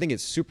 I think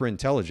it's super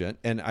intelligent.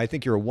 And I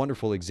think you're a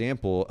wonderful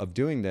example of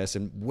doing this,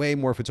 and way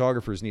more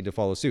photographers need to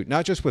follow suit,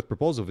 not just with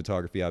proposal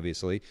photography,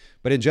 obviously,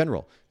 but in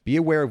general. Be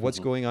aware of what's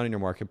going on in your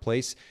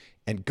marketplace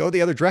and go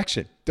the other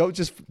direction. Don't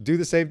just do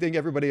the same thing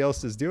everybody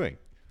else is doing.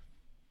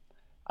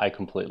 I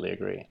completely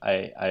agree.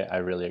 I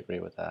really agree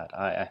with that.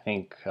 I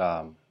think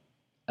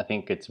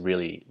it's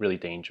really, really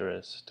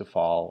dangerous to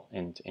fall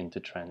into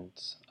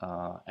trends.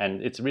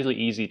 And it's really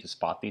easy to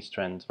spot these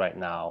trends right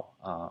now,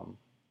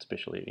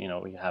 especially,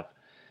 we have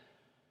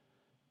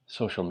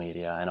social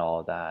media and all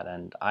of that.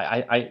 And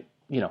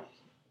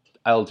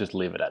I'll just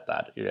leave it at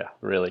that. Yeah,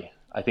 really.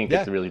 I think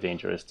it's really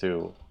dangerous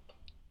to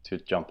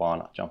jump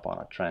on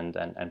a trend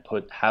and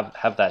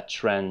have that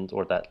trend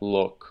or that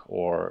look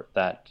or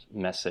that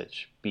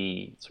message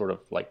be sort of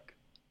like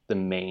the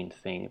main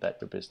thing that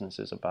your business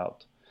is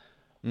about.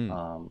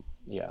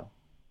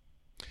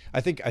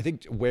 I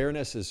think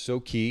awareness is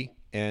so key.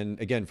 And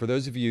again, for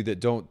those of you that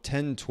don't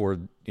tend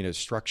toward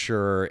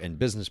structure and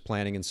business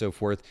planning and so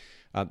forth,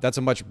 that's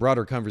a much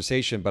broader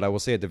conversation. But I will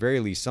say at the very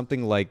least,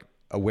 something like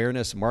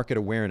awareness, market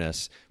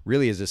awareness,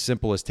 really is as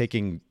simple as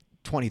taking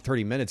 20,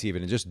 30 minutes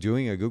even and just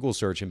doing a Google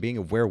search and being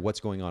aware of what's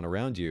going on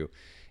around you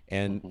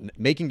and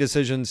making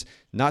decisions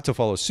not to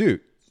follow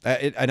suit.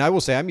 And I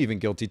will say I'm even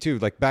guilty too.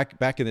 Like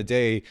back in the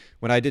day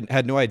when I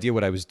had no idea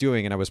what I was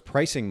doing and I was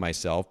pricing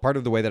myself, part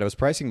of the way that I was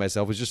pricing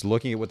myself was just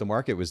looking at what the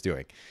market was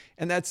doing.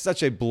 And that's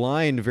such a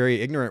blind,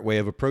 very ignorant way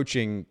of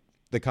approaching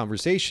the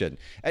conversation.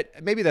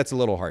 Maybe that's a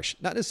little harsh,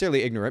 not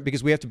necessarily ignorant,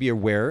 because we have to be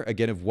aware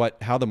again of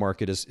how the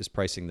market is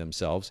pricing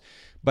themselves.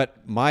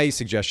 But my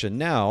suggestion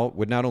now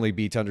would not only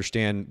be to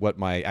understand what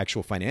my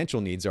actual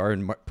financial needs are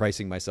and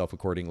pricing myself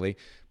accordingly,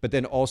 but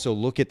then also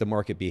look at the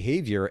market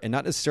behavior and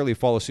not necessarily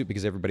follow suit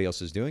because everybody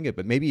else is doing it,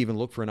 but maybe even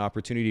look for an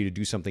opportunity to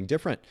do something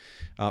different.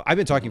 I've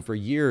been talking for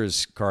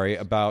years, Kari,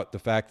 about the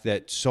fact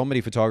that so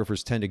many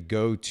photographers tend to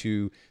go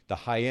to the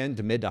high end,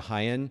 to mid to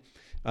high end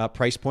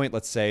price point,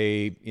 let's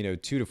say,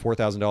 $2,000 to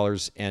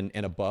 $4,000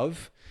 and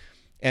above.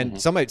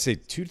 And some might say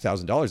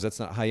 $2,000, that's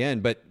not high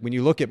end. But when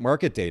you look at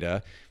market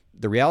data,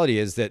 the reality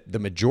is that the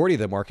majority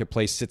of the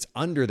marketplace sits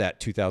under that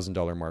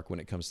 $2,000 mark when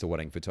it comes to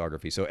wedding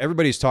photography. So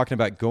everybody's talking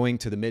about going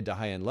to the mid to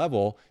high end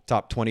level,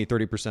 top 20,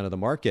 30% of the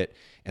market.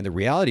 And the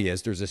reality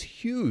is there's this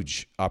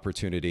huge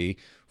opportunity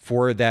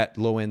for that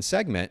low end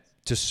segment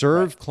to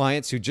serve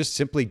clients who just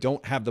simply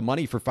don't have the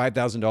money for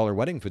 $5,000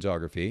 wedding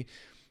photography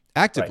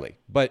actively.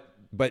 But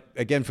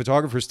again,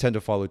 photographers tend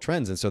to follow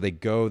trends. And so they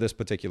go this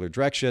particular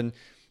direction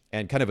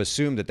and kind of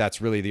assume that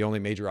that's really the only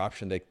major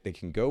option they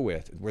can go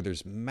with, where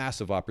there's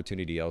massive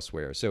opportunity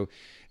elsewhere. So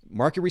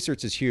market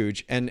research is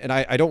huge. And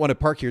I don't want to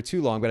park here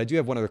too long, but I do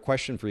have one other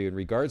question for you in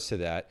regards to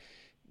that.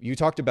 You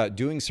talked about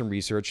doing some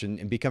research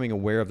and becoming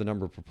aware of the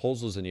number of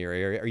proposals in your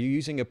area. Are you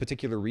using a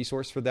particular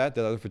resource for that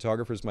other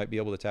photographers might be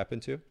able to tap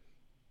into?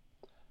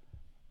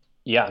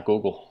 Yeah,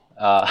 Google.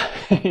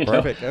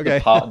 Perfect. Okay.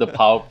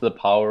 The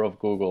power of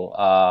Google.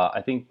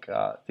 I think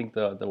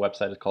the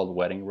website is called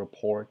Wedding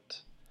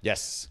Report.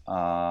 Yes.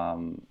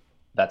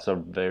 That's a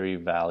very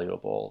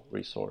valuable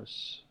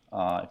resource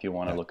if you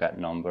want to look at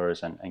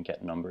numbers and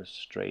get numbers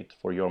straight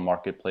for your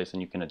marketplace,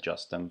 and you can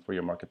adjust them for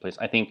your marketplace.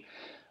 I think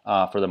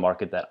for the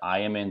market that I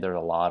am in, there are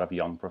a lot of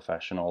young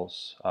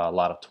professionals, a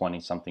lot of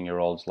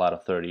 20-something-year-olds, a lot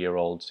of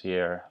 30-year-olds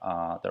here.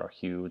 There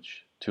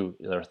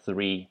are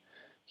 3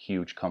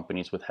 huge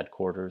companies with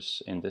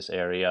headquarters in this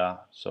area,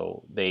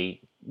 so they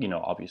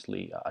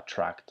obviously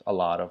attract a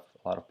lot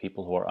of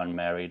people who are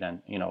unmarried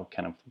and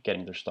kind of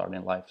getting their start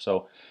in life.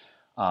 So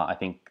I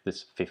think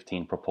this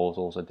 15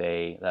 proposals a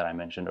day that I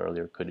mentioned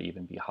earlier could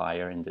even be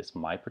higher in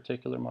my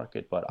particular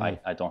market, but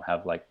I don't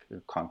have like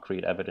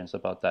concrete evidence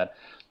about that.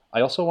 I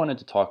also wanted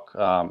to talk,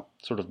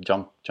 sort of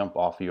jump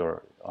off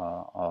your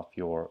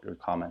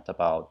comment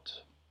about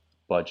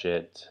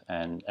budget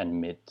and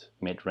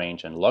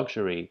mid-range and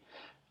luxury.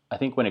 I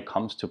think when it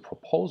comes to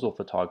proposal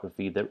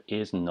photography, there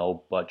is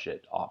no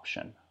budget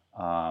option.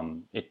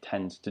 It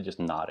tends to just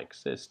not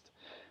exist,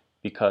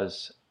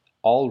 because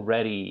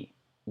already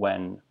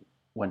when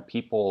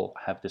people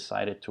have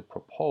decided to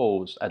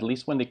propose, at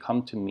least when they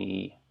come to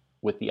me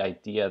with the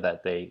idea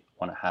that they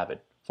want to have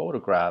it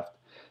photographed,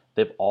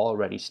 they've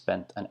already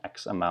spent an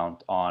X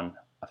amount on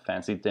a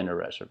fancy dinner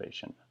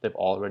reservation. They've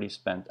already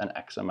spent an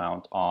X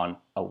amount on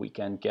a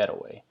weekend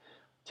getaway,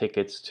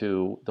 tickets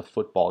to the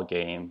football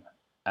game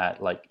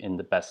at in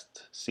the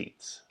best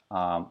seats,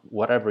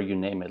 whatever you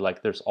name it.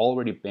 Like, there's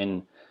already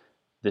been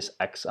this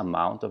X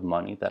amount of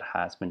money that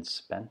has been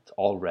spent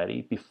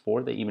already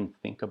before they even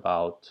think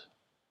about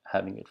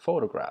having it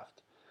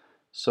photographed.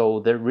 So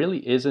there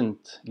really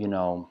isn't,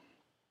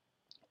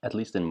 at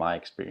least in my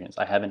experience,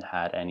 I haven't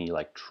had any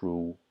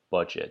true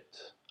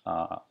budget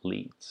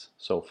leads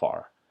so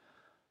far.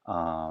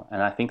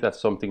 And I think that's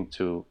something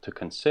to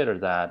consider,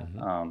 that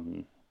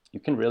you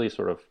can really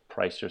sort of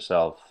price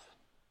yourself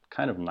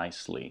kind of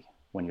nicely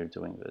when you're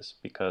doing this,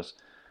 because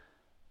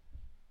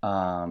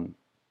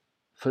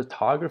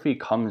photography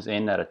comes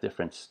in at a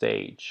different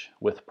stage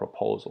with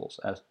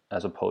proposals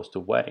as opposed to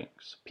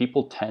weddings.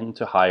 People tend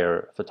to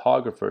hire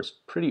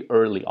photographers pretty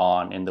early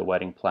on in the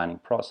wedding planning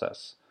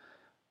process.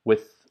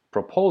 With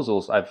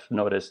proposals, I've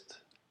noticed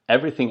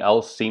everything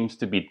else seems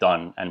to be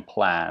done and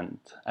planned.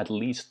 At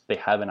least they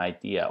have an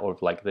idea, or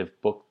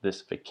they've booked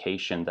this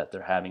vacation that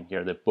they're having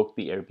here. They've booked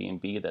the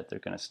Airbnb that they're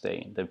going to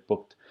stay in. They've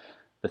booked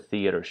the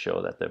theater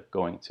show that they're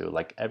going to.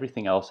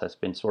 Everything else has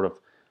been sort of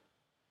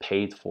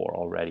paid for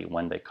already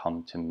when they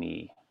come to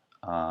me.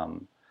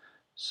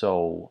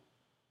 So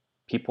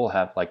people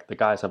have, the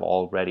guys have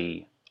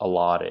already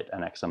allotted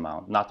an X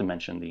amount, not to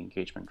mention the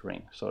engagement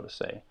ring, so to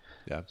say.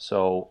 Yeah.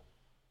 So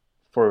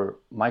for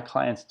my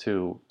clients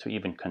to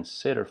even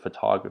consider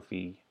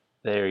photography,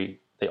 they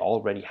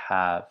already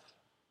have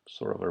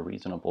sort of a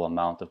reasonable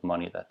amount of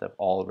money that they've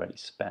already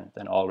spent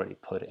and already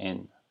put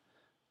in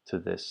to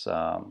this,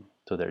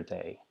 to their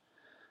day.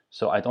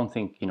 So I don't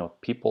think,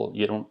 people,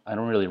 I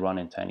don't really run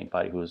into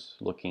anybody who's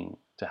looking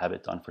to have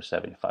it done for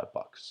 $75.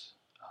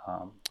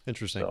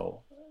 Interesting.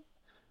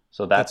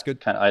 So that's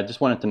good. I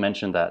just wanted to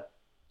mention that,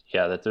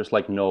 that there's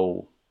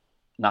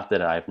not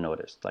that I've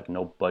noticed,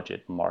 no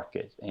budget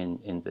market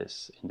in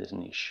this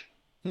niche.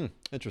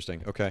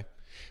 Interesting. Okay.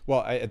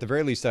 Well, at the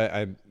very least,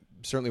 I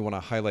certainly want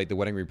to highlight the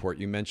Wedding Report.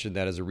 You mentioned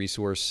that as a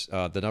resource.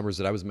 The numbers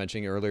that I was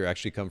mentioning earlier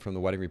actually come from the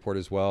Wedding Report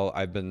as well.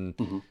 I've been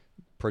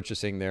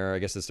purchasing I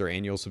guess it's their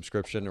annual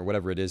subscription or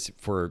whatever it is,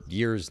 for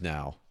years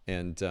now.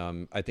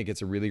 And I think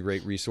it's a really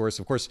great resource.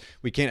 Of course,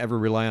 we can't ever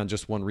rely on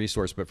just one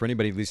resource, but for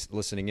anybody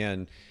listening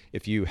in,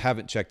 if you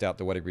haven't checked out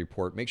the Wedding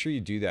Report, make sure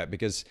you do that,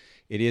 because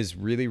it is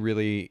really,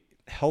 really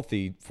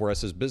healthy for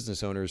us as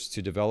business owners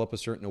to develop a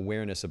certain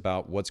awareness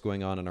about what's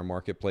going on in our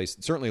marketplace,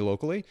 certainly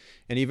locally,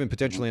 and even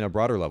potentially on a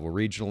broader level,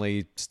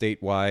 regionally,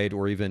 statewide,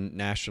 or even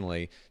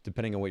nationally,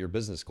 depending on what your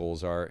business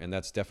goals are. And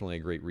that's definitely a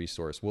great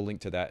resource. We'll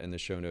link to that in the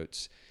show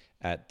notes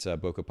at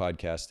Boca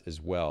Podcast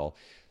as well.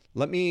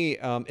 Let me,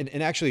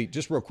 and actually,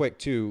 just real quick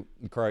too,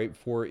 Kari,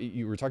 for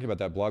you were talking about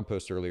that blog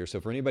post earlier.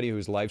 So for anybody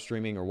who's live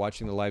streaming or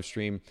watching the live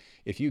stream,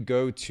 if you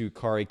go to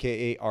Kari,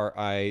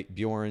 Kari,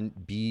 Bjorn,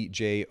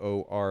 BJORN.com,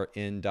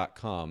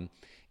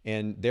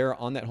 and there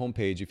on that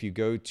homepage, if you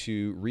go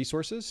to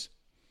resources,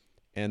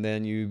 and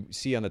then you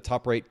see on the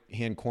top right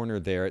hand corner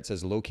there, it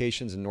says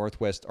locations in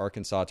Northwest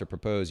Arkansas to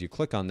propose. You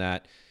click on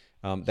that.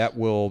 That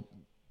will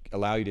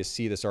allow you to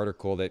see this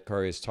article that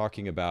Kari is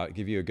talking about,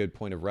 give you a good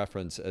point of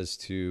reference as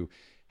to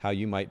how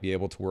you might be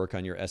able to work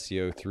on your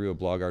SEO through a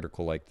blog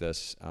article like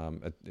this.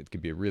 It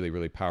could be a really,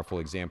 really powerful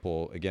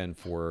example, again,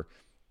 for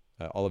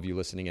all of you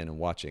listening in and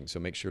watching. So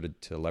make sure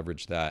to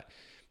leverage that.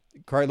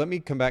 Kari, let me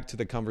come back to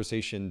the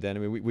conversation then. I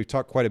mean, we've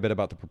talked quite a bit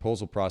about the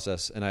proposal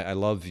process, and I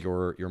love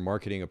your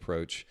marketing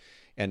approach,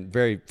 and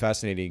very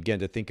fascinating, again,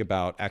 to think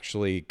about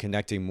actually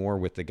connecting more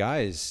with the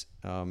guys,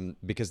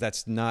 because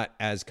that's not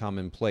as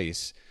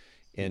commonplace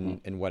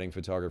in wedding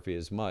photography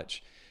as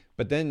much.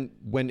 But then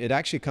when it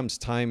actually comes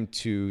time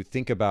to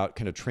think about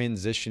kind of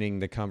transitioning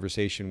the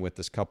conversation with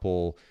this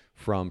couple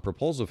from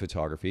proposal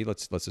photography,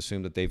 let's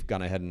assume that they've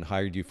gone ahead and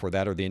hired you for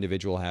that, or the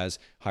individual has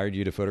hired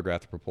you to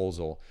photograph the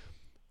proposal.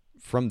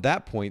 From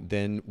that point,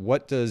 then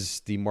what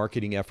does the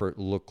marketing effort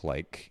look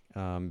like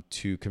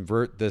to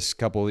convert this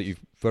couple that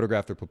you've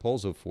photographed the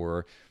proposal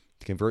for,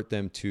 to convert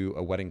them to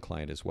a wedding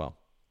client as well?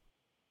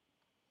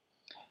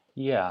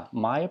 Yeah,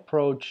 my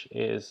approach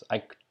is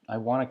I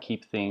want to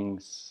keep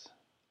things,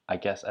 I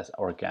guess, as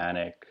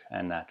organic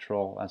and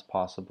natural as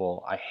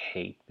possible. I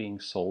hate being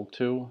sold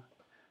to,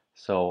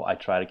 so I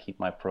try to keep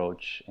my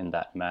approach in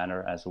that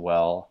manner as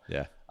well.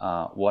 Yeah.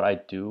 What I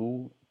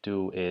do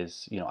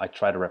is, I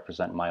try to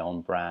represent my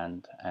own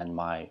brand and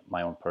my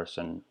own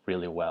person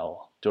really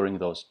well during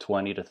those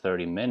 20 to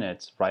 30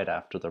 minutes right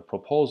after the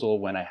proposal,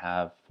 when I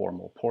have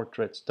formal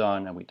portraits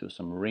done and we do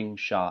some ring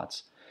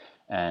shots.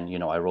 And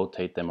I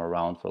rotate them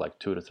around for like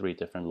 2 to 3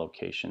 different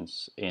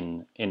locations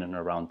in and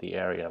around the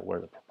area where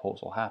the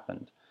proposal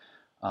happened.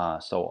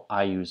 So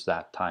I use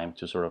that time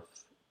to sort of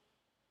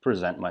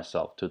present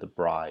myself to the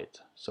bride,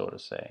 so to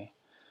say.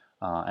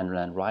 And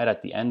then right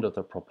at the end of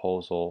the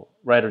proposal,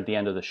 right at the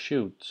end of the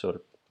shoot,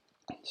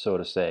 so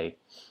to say,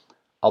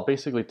 I'll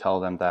basically tell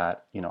them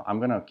that, I'm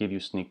going to give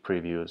you sneak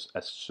previews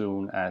as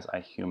soon as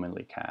I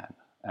humanly can.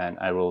 And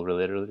I will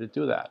literally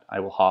do that. I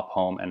will hop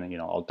home and,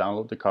 I'll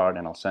download the card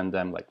and I'll send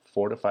them like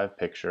 4 to 5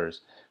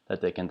 pictures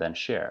that they can then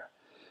share.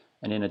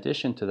 And in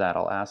addition to that,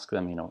 I'll ask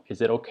them, is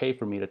it okay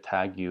for me to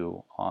tag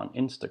you on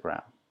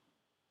Instagram?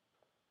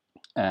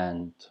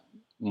 And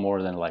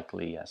more than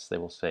likely, yes, they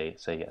will say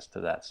yes to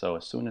that. So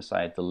as soon as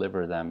I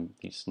deliver them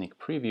these sneak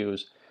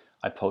previews,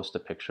 I post the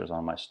pictures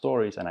on my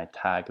stories and I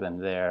tag them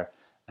there,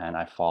 and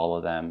I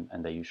follow them,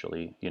 and they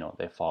usually,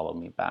 they follow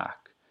me back.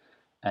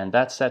 And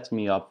that sets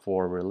me up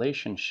for a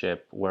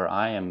relationship where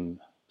I am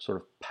sort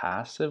of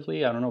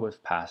passively, I don't know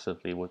if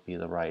passively would be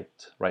the right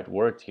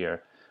word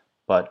here,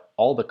 but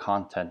all the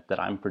content that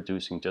I'm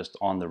producing just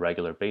on the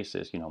regular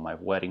basis, my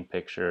wedding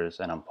pictures,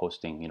 and I'm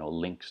posting,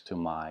 links to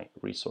my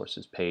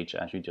resources page,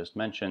 as you just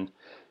mentioned,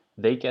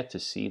 they get to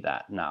see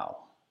that now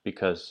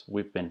because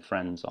we've been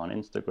friends on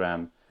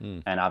Instagram,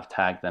 and I've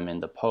tagged them in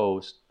the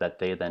post that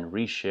they then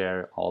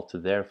reshare all to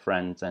their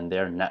friends and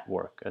their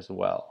network as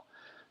well.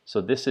 So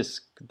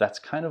that's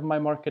kind of my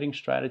marketing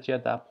strategy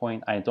at that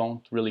point. I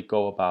don't really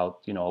go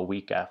about, a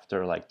week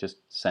after, like just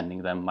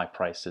sending them my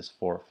prices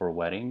for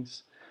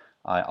weddings.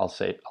 I'll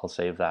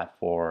save that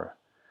for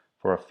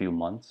a few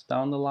months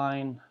down the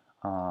line.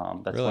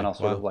 That's Really? when I'll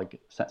sort Wow. of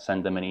like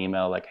send them an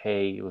email like,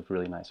 hey, it was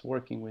really nice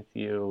working with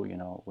you.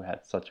 We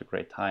had such a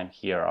great time.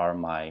 Here are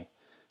my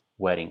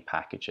wedding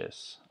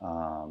packages.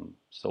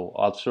 So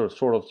I'll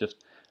sort of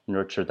just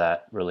nurture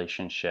that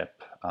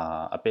relationship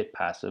a bit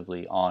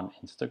passively on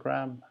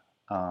Instagram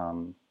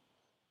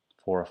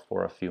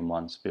for a few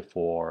months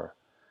before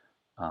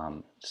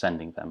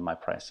sending them my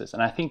prices.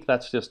 And I think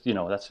that's just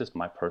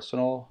my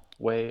personal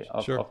way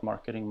Sure. of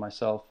marketing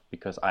myself,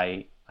 because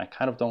I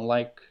kind of don't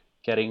like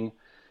getting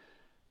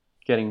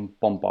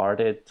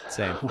bombarded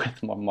Same.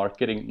 with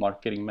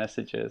marketing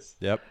messages.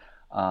 Yep.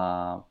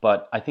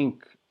 But I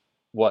think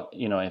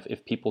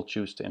if people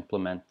choose to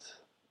implement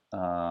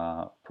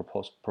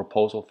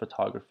proposal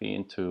photography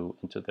into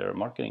their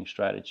marketing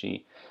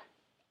strategy,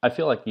 I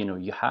feel like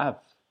you have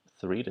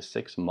 3 to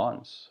 6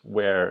 months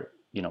where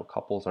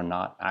couples are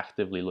not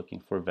actively looking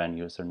for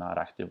venues, they're not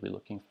actively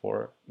looking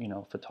for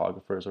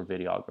photographers or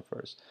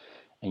videographers,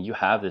 and you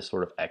have this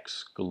sort of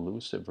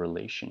exclusive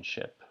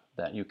relationship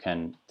that you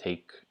can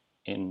take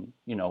in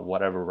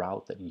whatever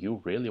route that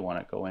you really want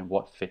to go and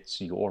what fits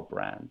your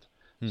brand,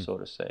 so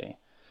to say.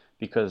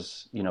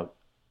 because,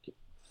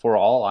 for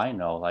all I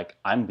know, like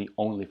I'm the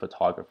only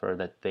photographer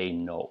that they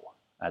know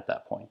at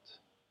that point,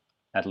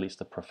 at least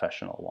a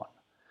professional one.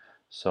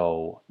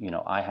 So,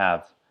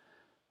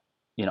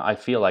 I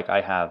feel like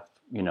I have,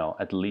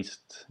 at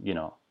least,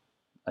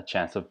 a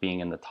chance of being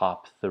in the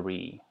top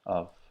three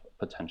of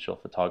potential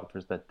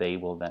photographers that they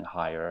will then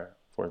hire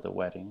for the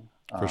wedding.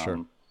 For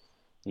sure.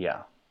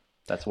 Yeah,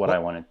 that's what I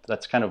Well, wanted.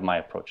 That's kind of my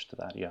approach to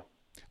that. Yeah.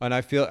 and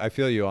I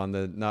feel you on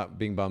the not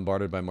being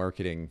bombarded by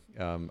marketing.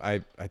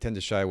 I tend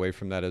to shy away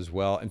from that as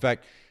well. In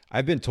fact,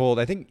 I've been told,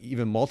 I think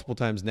even multiple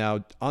times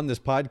now on this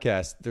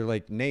podcast, they're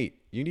like, Nate,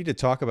 you need to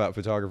talk about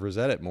Photographers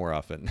Edit more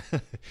often,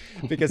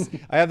 because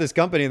I have this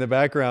company in the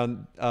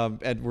background,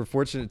 and we're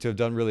fortunate to have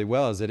done really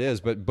well as it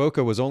is. But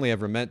Bokeh was only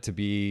ever meant to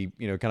be,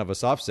 kind of a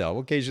soft sell.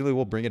 Occasionally,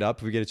 we'll bring it up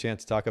if we get a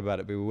chance to talk about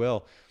it, but we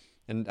will.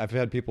 And I've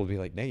had people be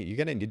like, Nate, you're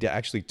going to need to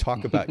actually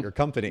talk about your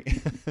company.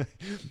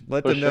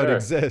 Let For them know it sure.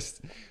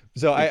 exists.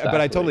 So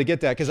but I totally Exactly.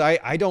 get that, because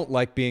I don't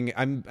like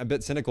I'm a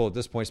bit cynical at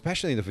this point,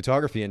 especially in the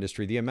photography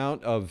industry. The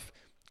amount of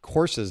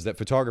courses that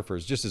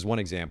photographers, just as one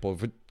example,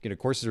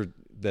 courses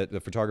that the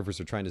photographers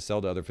are trying to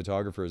sell to other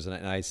photographers.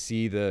 And I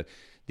see the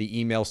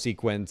email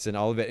sequence and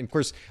all of it. And of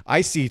course,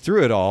 I see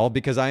through it all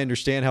because I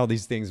understand how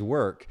these things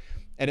work.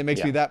 And it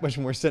makes me Yeah. that much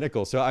more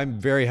cynical. So I'm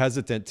very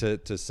hesitant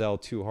to sell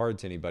too hard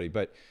to anybody.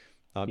 But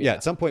Yeah.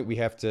 at some point we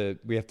have to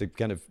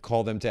kind of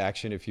call them to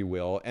action, if you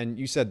will. And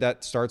you said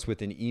that starts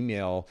with an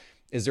email.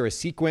 Is there a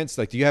sequence?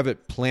 Like, do you have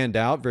it planned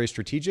out very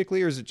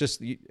strategically, or is it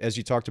just, as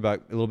you talked about,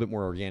 a little bit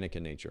more organic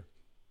in nature?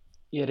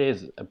 It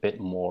is a bit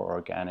more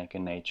organic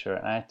in nature,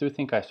 and I do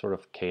think I sort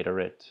of cater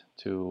it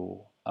to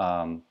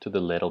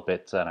the little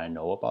bits that I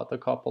know about the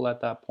couple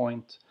at that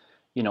point.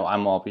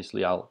 I'm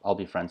obviously I'll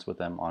be friends with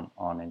them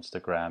on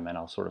Instagram, and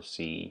I'll sort of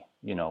see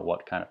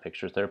what kind of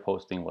pictures they're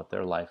posting, what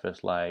their life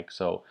is like.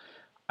 So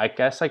I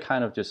guess I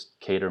kind of just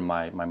cater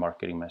my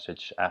marketing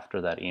message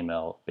after that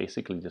email,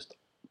 basically just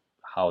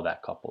how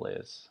that couple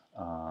is.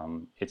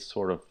 It's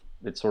sort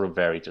of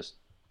very just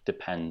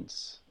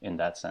depends in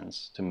that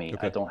sense to me.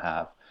 Okay.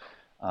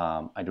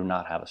 I do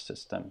not have a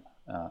system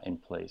in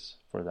place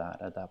for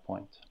that at that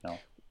point. No.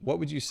 What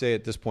would you say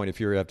at this point, if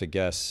you were to have to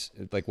guess,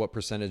 like what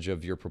percentage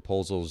of your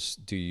proposals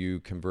do you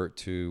convert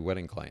to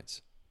wedding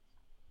clients?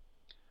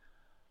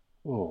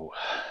 Ooh,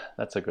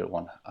 that's a good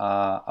one.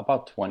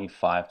 About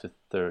 25 to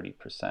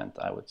 30%,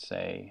 I would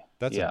say.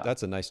 Yeah,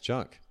 That's a nice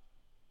chunk.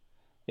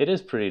 it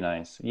is pretty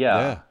nice.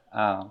 Yeah.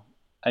 Yeah.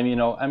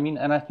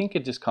 And I think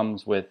it just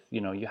comes with,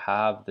 you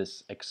have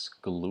this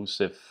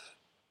exclusive,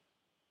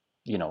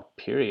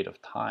 period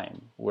of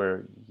time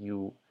where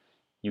you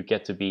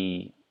get to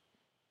be,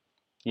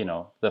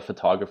 the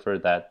photographer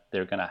that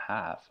they're gonna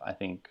have, I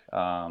think,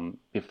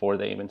 before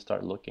they even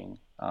start looking.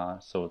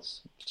 So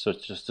it's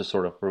just to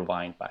sort of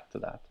rewind back to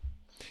that.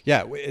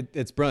 Yeah,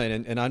 it's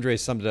brilliant. And Andre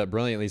summed it up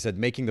brilliantly. He said,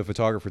 making the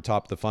photographer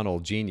top the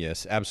funnel,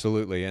 genius.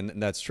 Absolutely.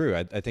 And that's true.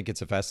 I think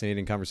it's a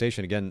fascinating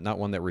conversation. Again, not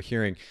one that we're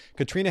hearing.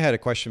 Katrina had a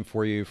question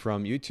for you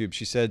from YouTube.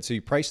 She said, so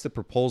you price the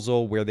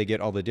proposal where they get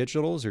all the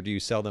digitals, or do you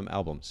sell them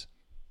albums?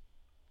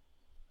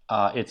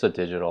 It's a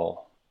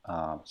digital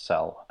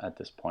sell at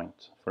this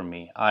point for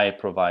me. I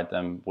provide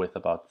them with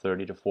about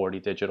 30 to 40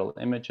 digital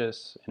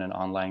images in an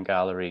online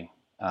gallery,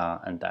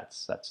 and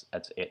that's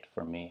it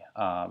for me.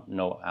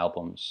 No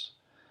albums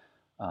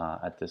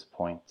at this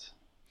point,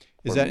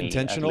 Is for that me at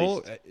intentional?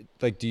 least.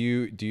 Like, do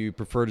you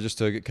prefer to just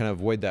to kind of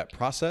avoid that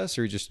process,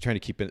 or are you just trying to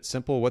keep it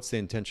simple? What's the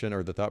intention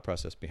or the thought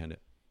process behind it?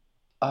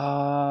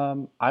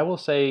 I will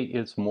say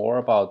it's more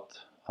about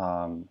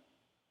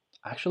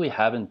I actually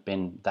haven't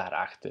been that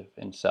active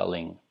in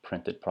selling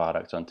printed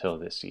products until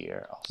this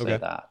year. I'll say Okay.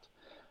 that.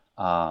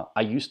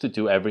 I used to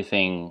do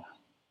everything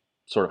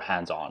sort of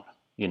hands-on.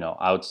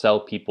 I would sell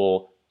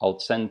people, I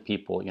would send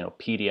people,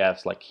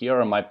 PDFs like, here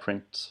are my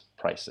print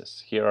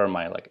prices. Here are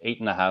my, like,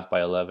 8.5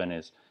 by 11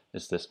 is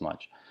this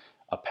much.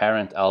 A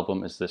parent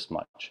album is this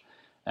much.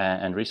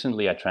 And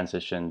recently I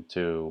transitioned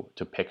to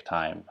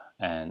PicTime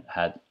and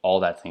had all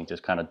that thing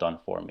just kind of done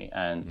for me.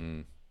 And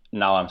Mm,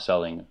 now I'm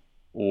selling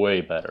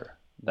way better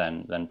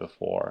than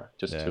before.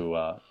 Just yeah.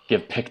 to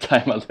give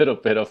PicTime a little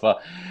bit of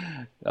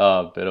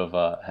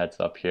a heads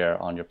up here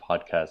on your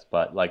podcast,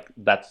 but like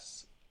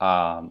that's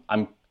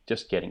I'm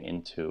just getting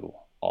into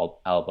all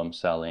album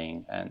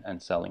selling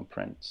and selling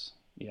prints.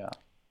 Yeah,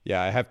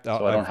 Yeah. so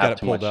I don't I've got have it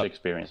too pulled much up.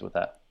 experience with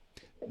that.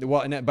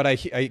 Well, but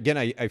again,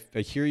 I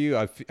hear you.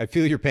 I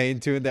feel your pain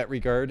too in that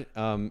regard.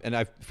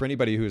 And for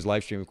anybody who is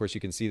live streaming, of course,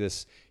 you can see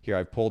this here.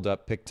 I've pulled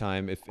up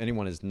PicTime. If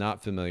anyone is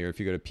not familiar, if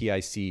you go to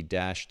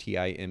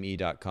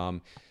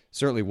pic-time.com,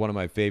 certainly one of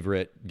my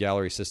favorite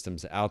gallery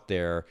systems out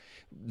there.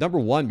 Number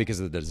one, because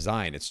of the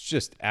design. It's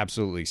just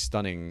absolutely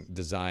stunning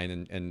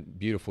design and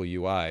beautiful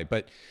UI.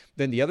 But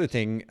then the other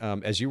thing,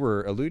 as you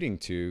were alluding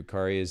to,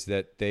 Kari, is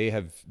that they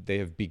have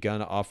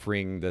begun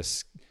offering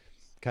this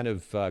kind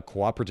of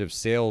cooperative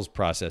sales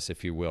process,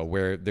 if you will,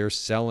 where they're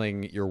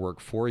selling your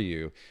work for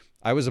you.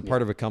 I was a Yeah.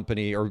 part of a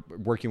company, or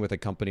working with a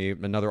company,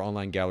 another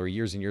online gallery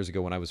years and years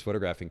ago when I was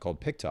photographing,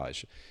 called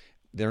Pictage.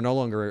 they're no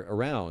longer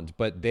around,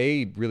 but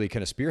they really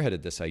kind of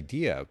spearheaded this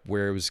idea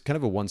where it was kind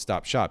of a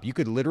one-stop shop. You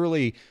could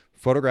literally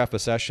photograph a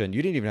session.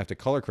 You didn't even have to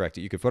color correct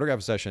it. You could photograph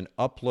a session,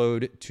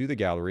 upload to the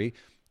gallery.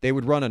 They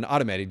would run an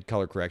automated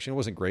color correction. It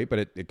wasn't great, but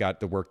it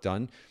got the work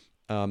done.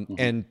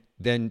 And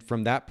then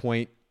from that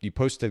point, you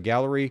post to the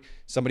gallery.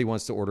 Somebody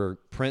wants to order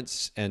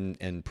prints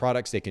and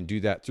products. They can do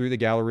that through the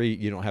gallery.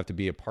 You don't have to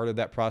be a part of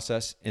that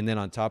process. And then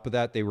on top of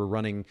that, they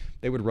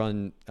would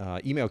run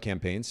email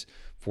campaigns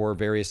for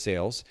various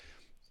sales.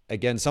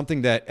 Again,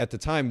 something that at the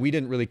time we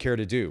didn't really care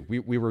to do.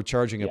 We were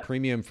charging a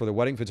premium for the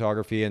wedding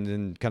photography and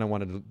then kind of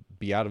wanted to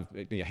be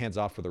hands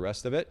off for the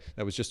rest of it.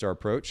 That was just our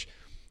approach.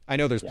 I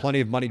know there's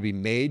plenty of money to be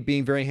made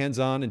being very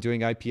hands-on and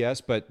doing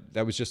IPS, but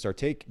that was just our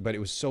take. But it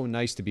was so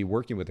nice to be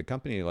working with a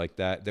company like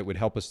that would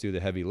help us do the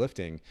heavy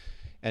lifting.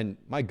 And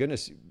my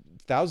goodness,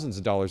 thousands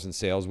of dollars in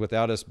sales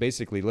without us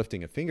basically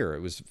lifting a finger.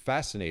 It was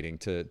fascinating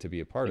to be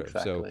a part of.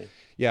 So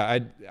yeah,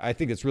 I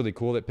think it's really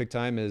cool that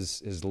PicTime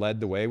has led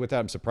the way with that.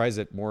 I'm surprised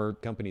that more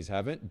companies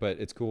haven't, but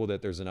it's cool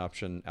that there's an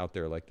option out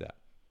there like that.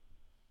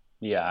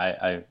 Yeah,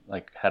 I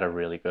like had a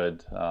really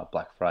good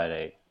Black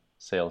Friday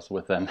sales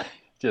with them.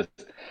 just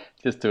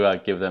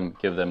to give them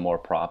more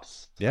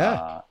props.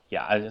 Yeah.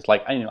 I just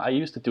I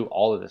used to do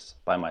all of this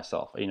by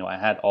myself. I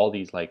had all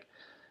these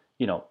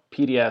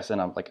PDFs,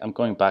 and I'm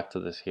going back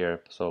to this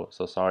here. So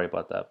sorry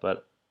about that.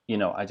 But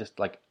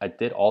I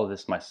did all of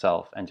this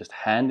myself, and just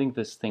handing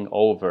this thing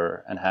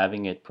over and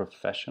having it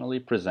professionally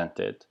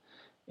presented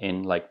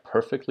in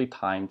perfectly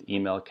timed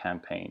email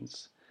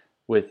campaigns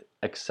with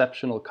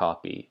exceptional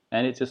copy,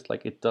 and it just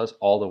it does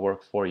all the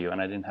work for you,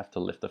 and I didn't have to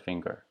lift a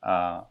finger.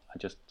 I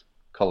just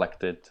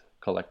collected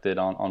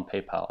on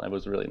PayPal. It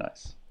was really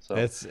nice. So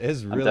it's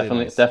really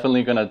nice.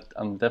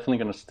 I'm definitely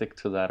gonna stick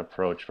to that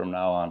approach from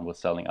now on with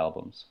selling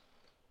albums.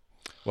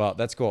 Well,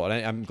 that's cool.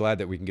 And I'm glad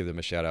that we can give them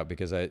a shout out,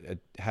 because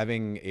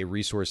having a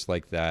resource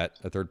like that,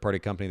 a third party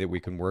company that we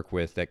can work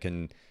with that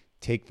can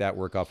take that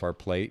work off our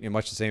plate in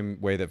much the same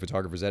way that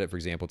Photographers Edit, for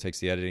example, takes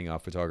the editing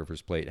off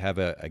photographers' plate, have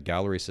a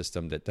gallery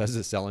system that does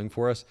the selling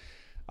for us.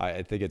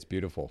 I think it's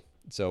beautiful.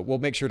 So we'll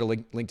make sure to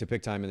link to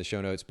PicTime in the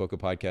show notes,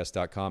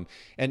 bokehpodcast.com.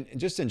 And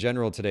just in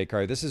general today,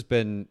 Kari, this has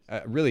been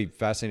a really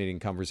fascinating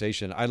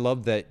conversation. I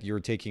love that you're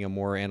taking a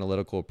more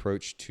analytical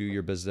approach to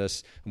your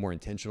business, a more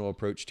intentional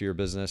approach to your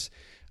business.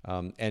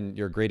 And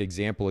you're a great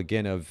example,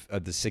 again, of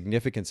the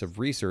significance of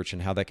research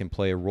and how that can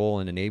play a role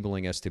in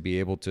enabling us to be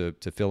able to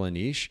fill a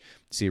niche,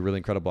 see a really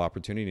incredible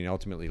opportunity, and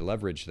ultimately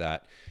leverage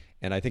that.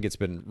 And I think it's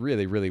been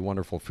really, really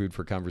wonderful food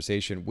for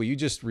conversation. Will you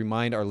just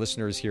remind our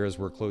listeners here as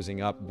we're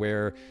closing up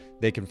where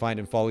they can find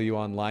and follow you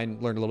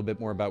online, learn a little bit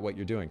more about what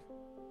you're doing?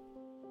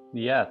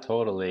 Yeah,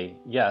 totally.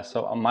 Yeah,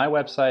 so on my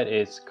website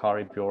is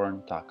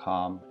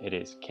karibjorn.com. It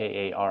is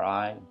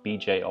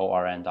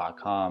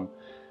KARIBJORN.com.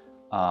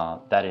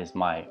 That is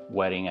my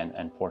wedding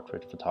and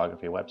portrait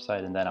photography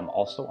website. And then I'm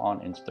also on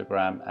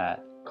Instagram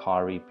at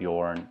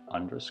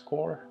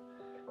karibjorn_.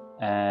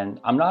 And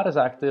I'm not as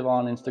active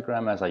on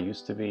Instagram as I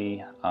used to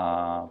be,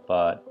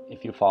 but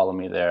if you follow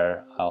me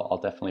there, I'll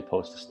definitely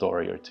post a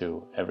story or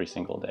two every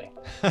single day.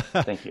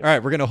 Thank you. All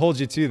right, we're going to hold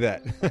you to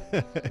that.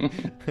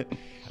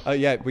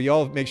 Yeah, we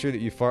all make sure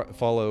that you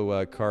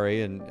follow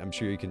Kari, and I'm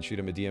sure you can shoot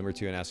him a DM or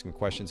two and ask him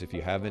questions if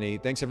you have any.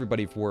 Thanks,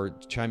 everybody, for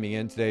chiming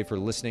in today, for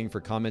listening, for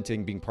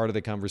commenting, being part of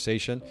the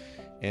conversation.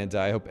 And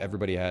I hope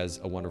everybody has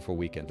a wonderful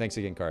weekend. Thanks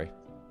again, Kari.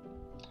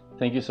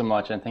 Thank you so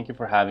much, and thank you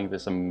for having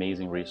this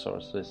amazing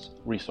resource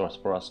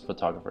for us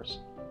photographers.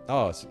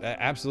 Oh, it's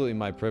absolutely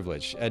my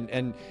privilege.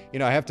 And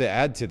I have to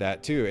add to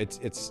that too.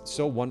 It's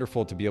so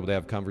wonderful to be able to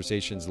have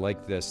conversations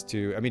like this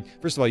too. I mean,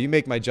 first of all, you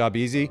make my job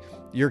easy.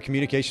 Your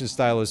communication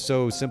style is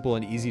so simple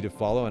and easy to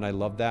follow, and I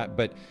love that.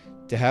 But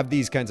to have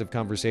these kinds of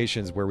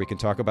conversations where we can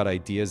talk about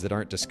ideas that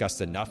aren't discussed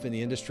enough in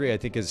the industry, I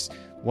think is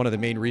one of the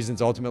main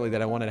reasons ultimately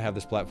that I wanted to have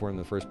this platform in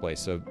the first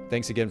place. So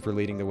thanks again for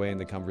leading the way in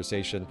the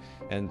conversation.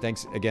 And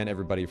thanks again,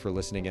 everybody, for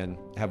listening in.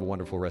 Have a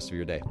wonderful rest of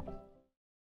your day.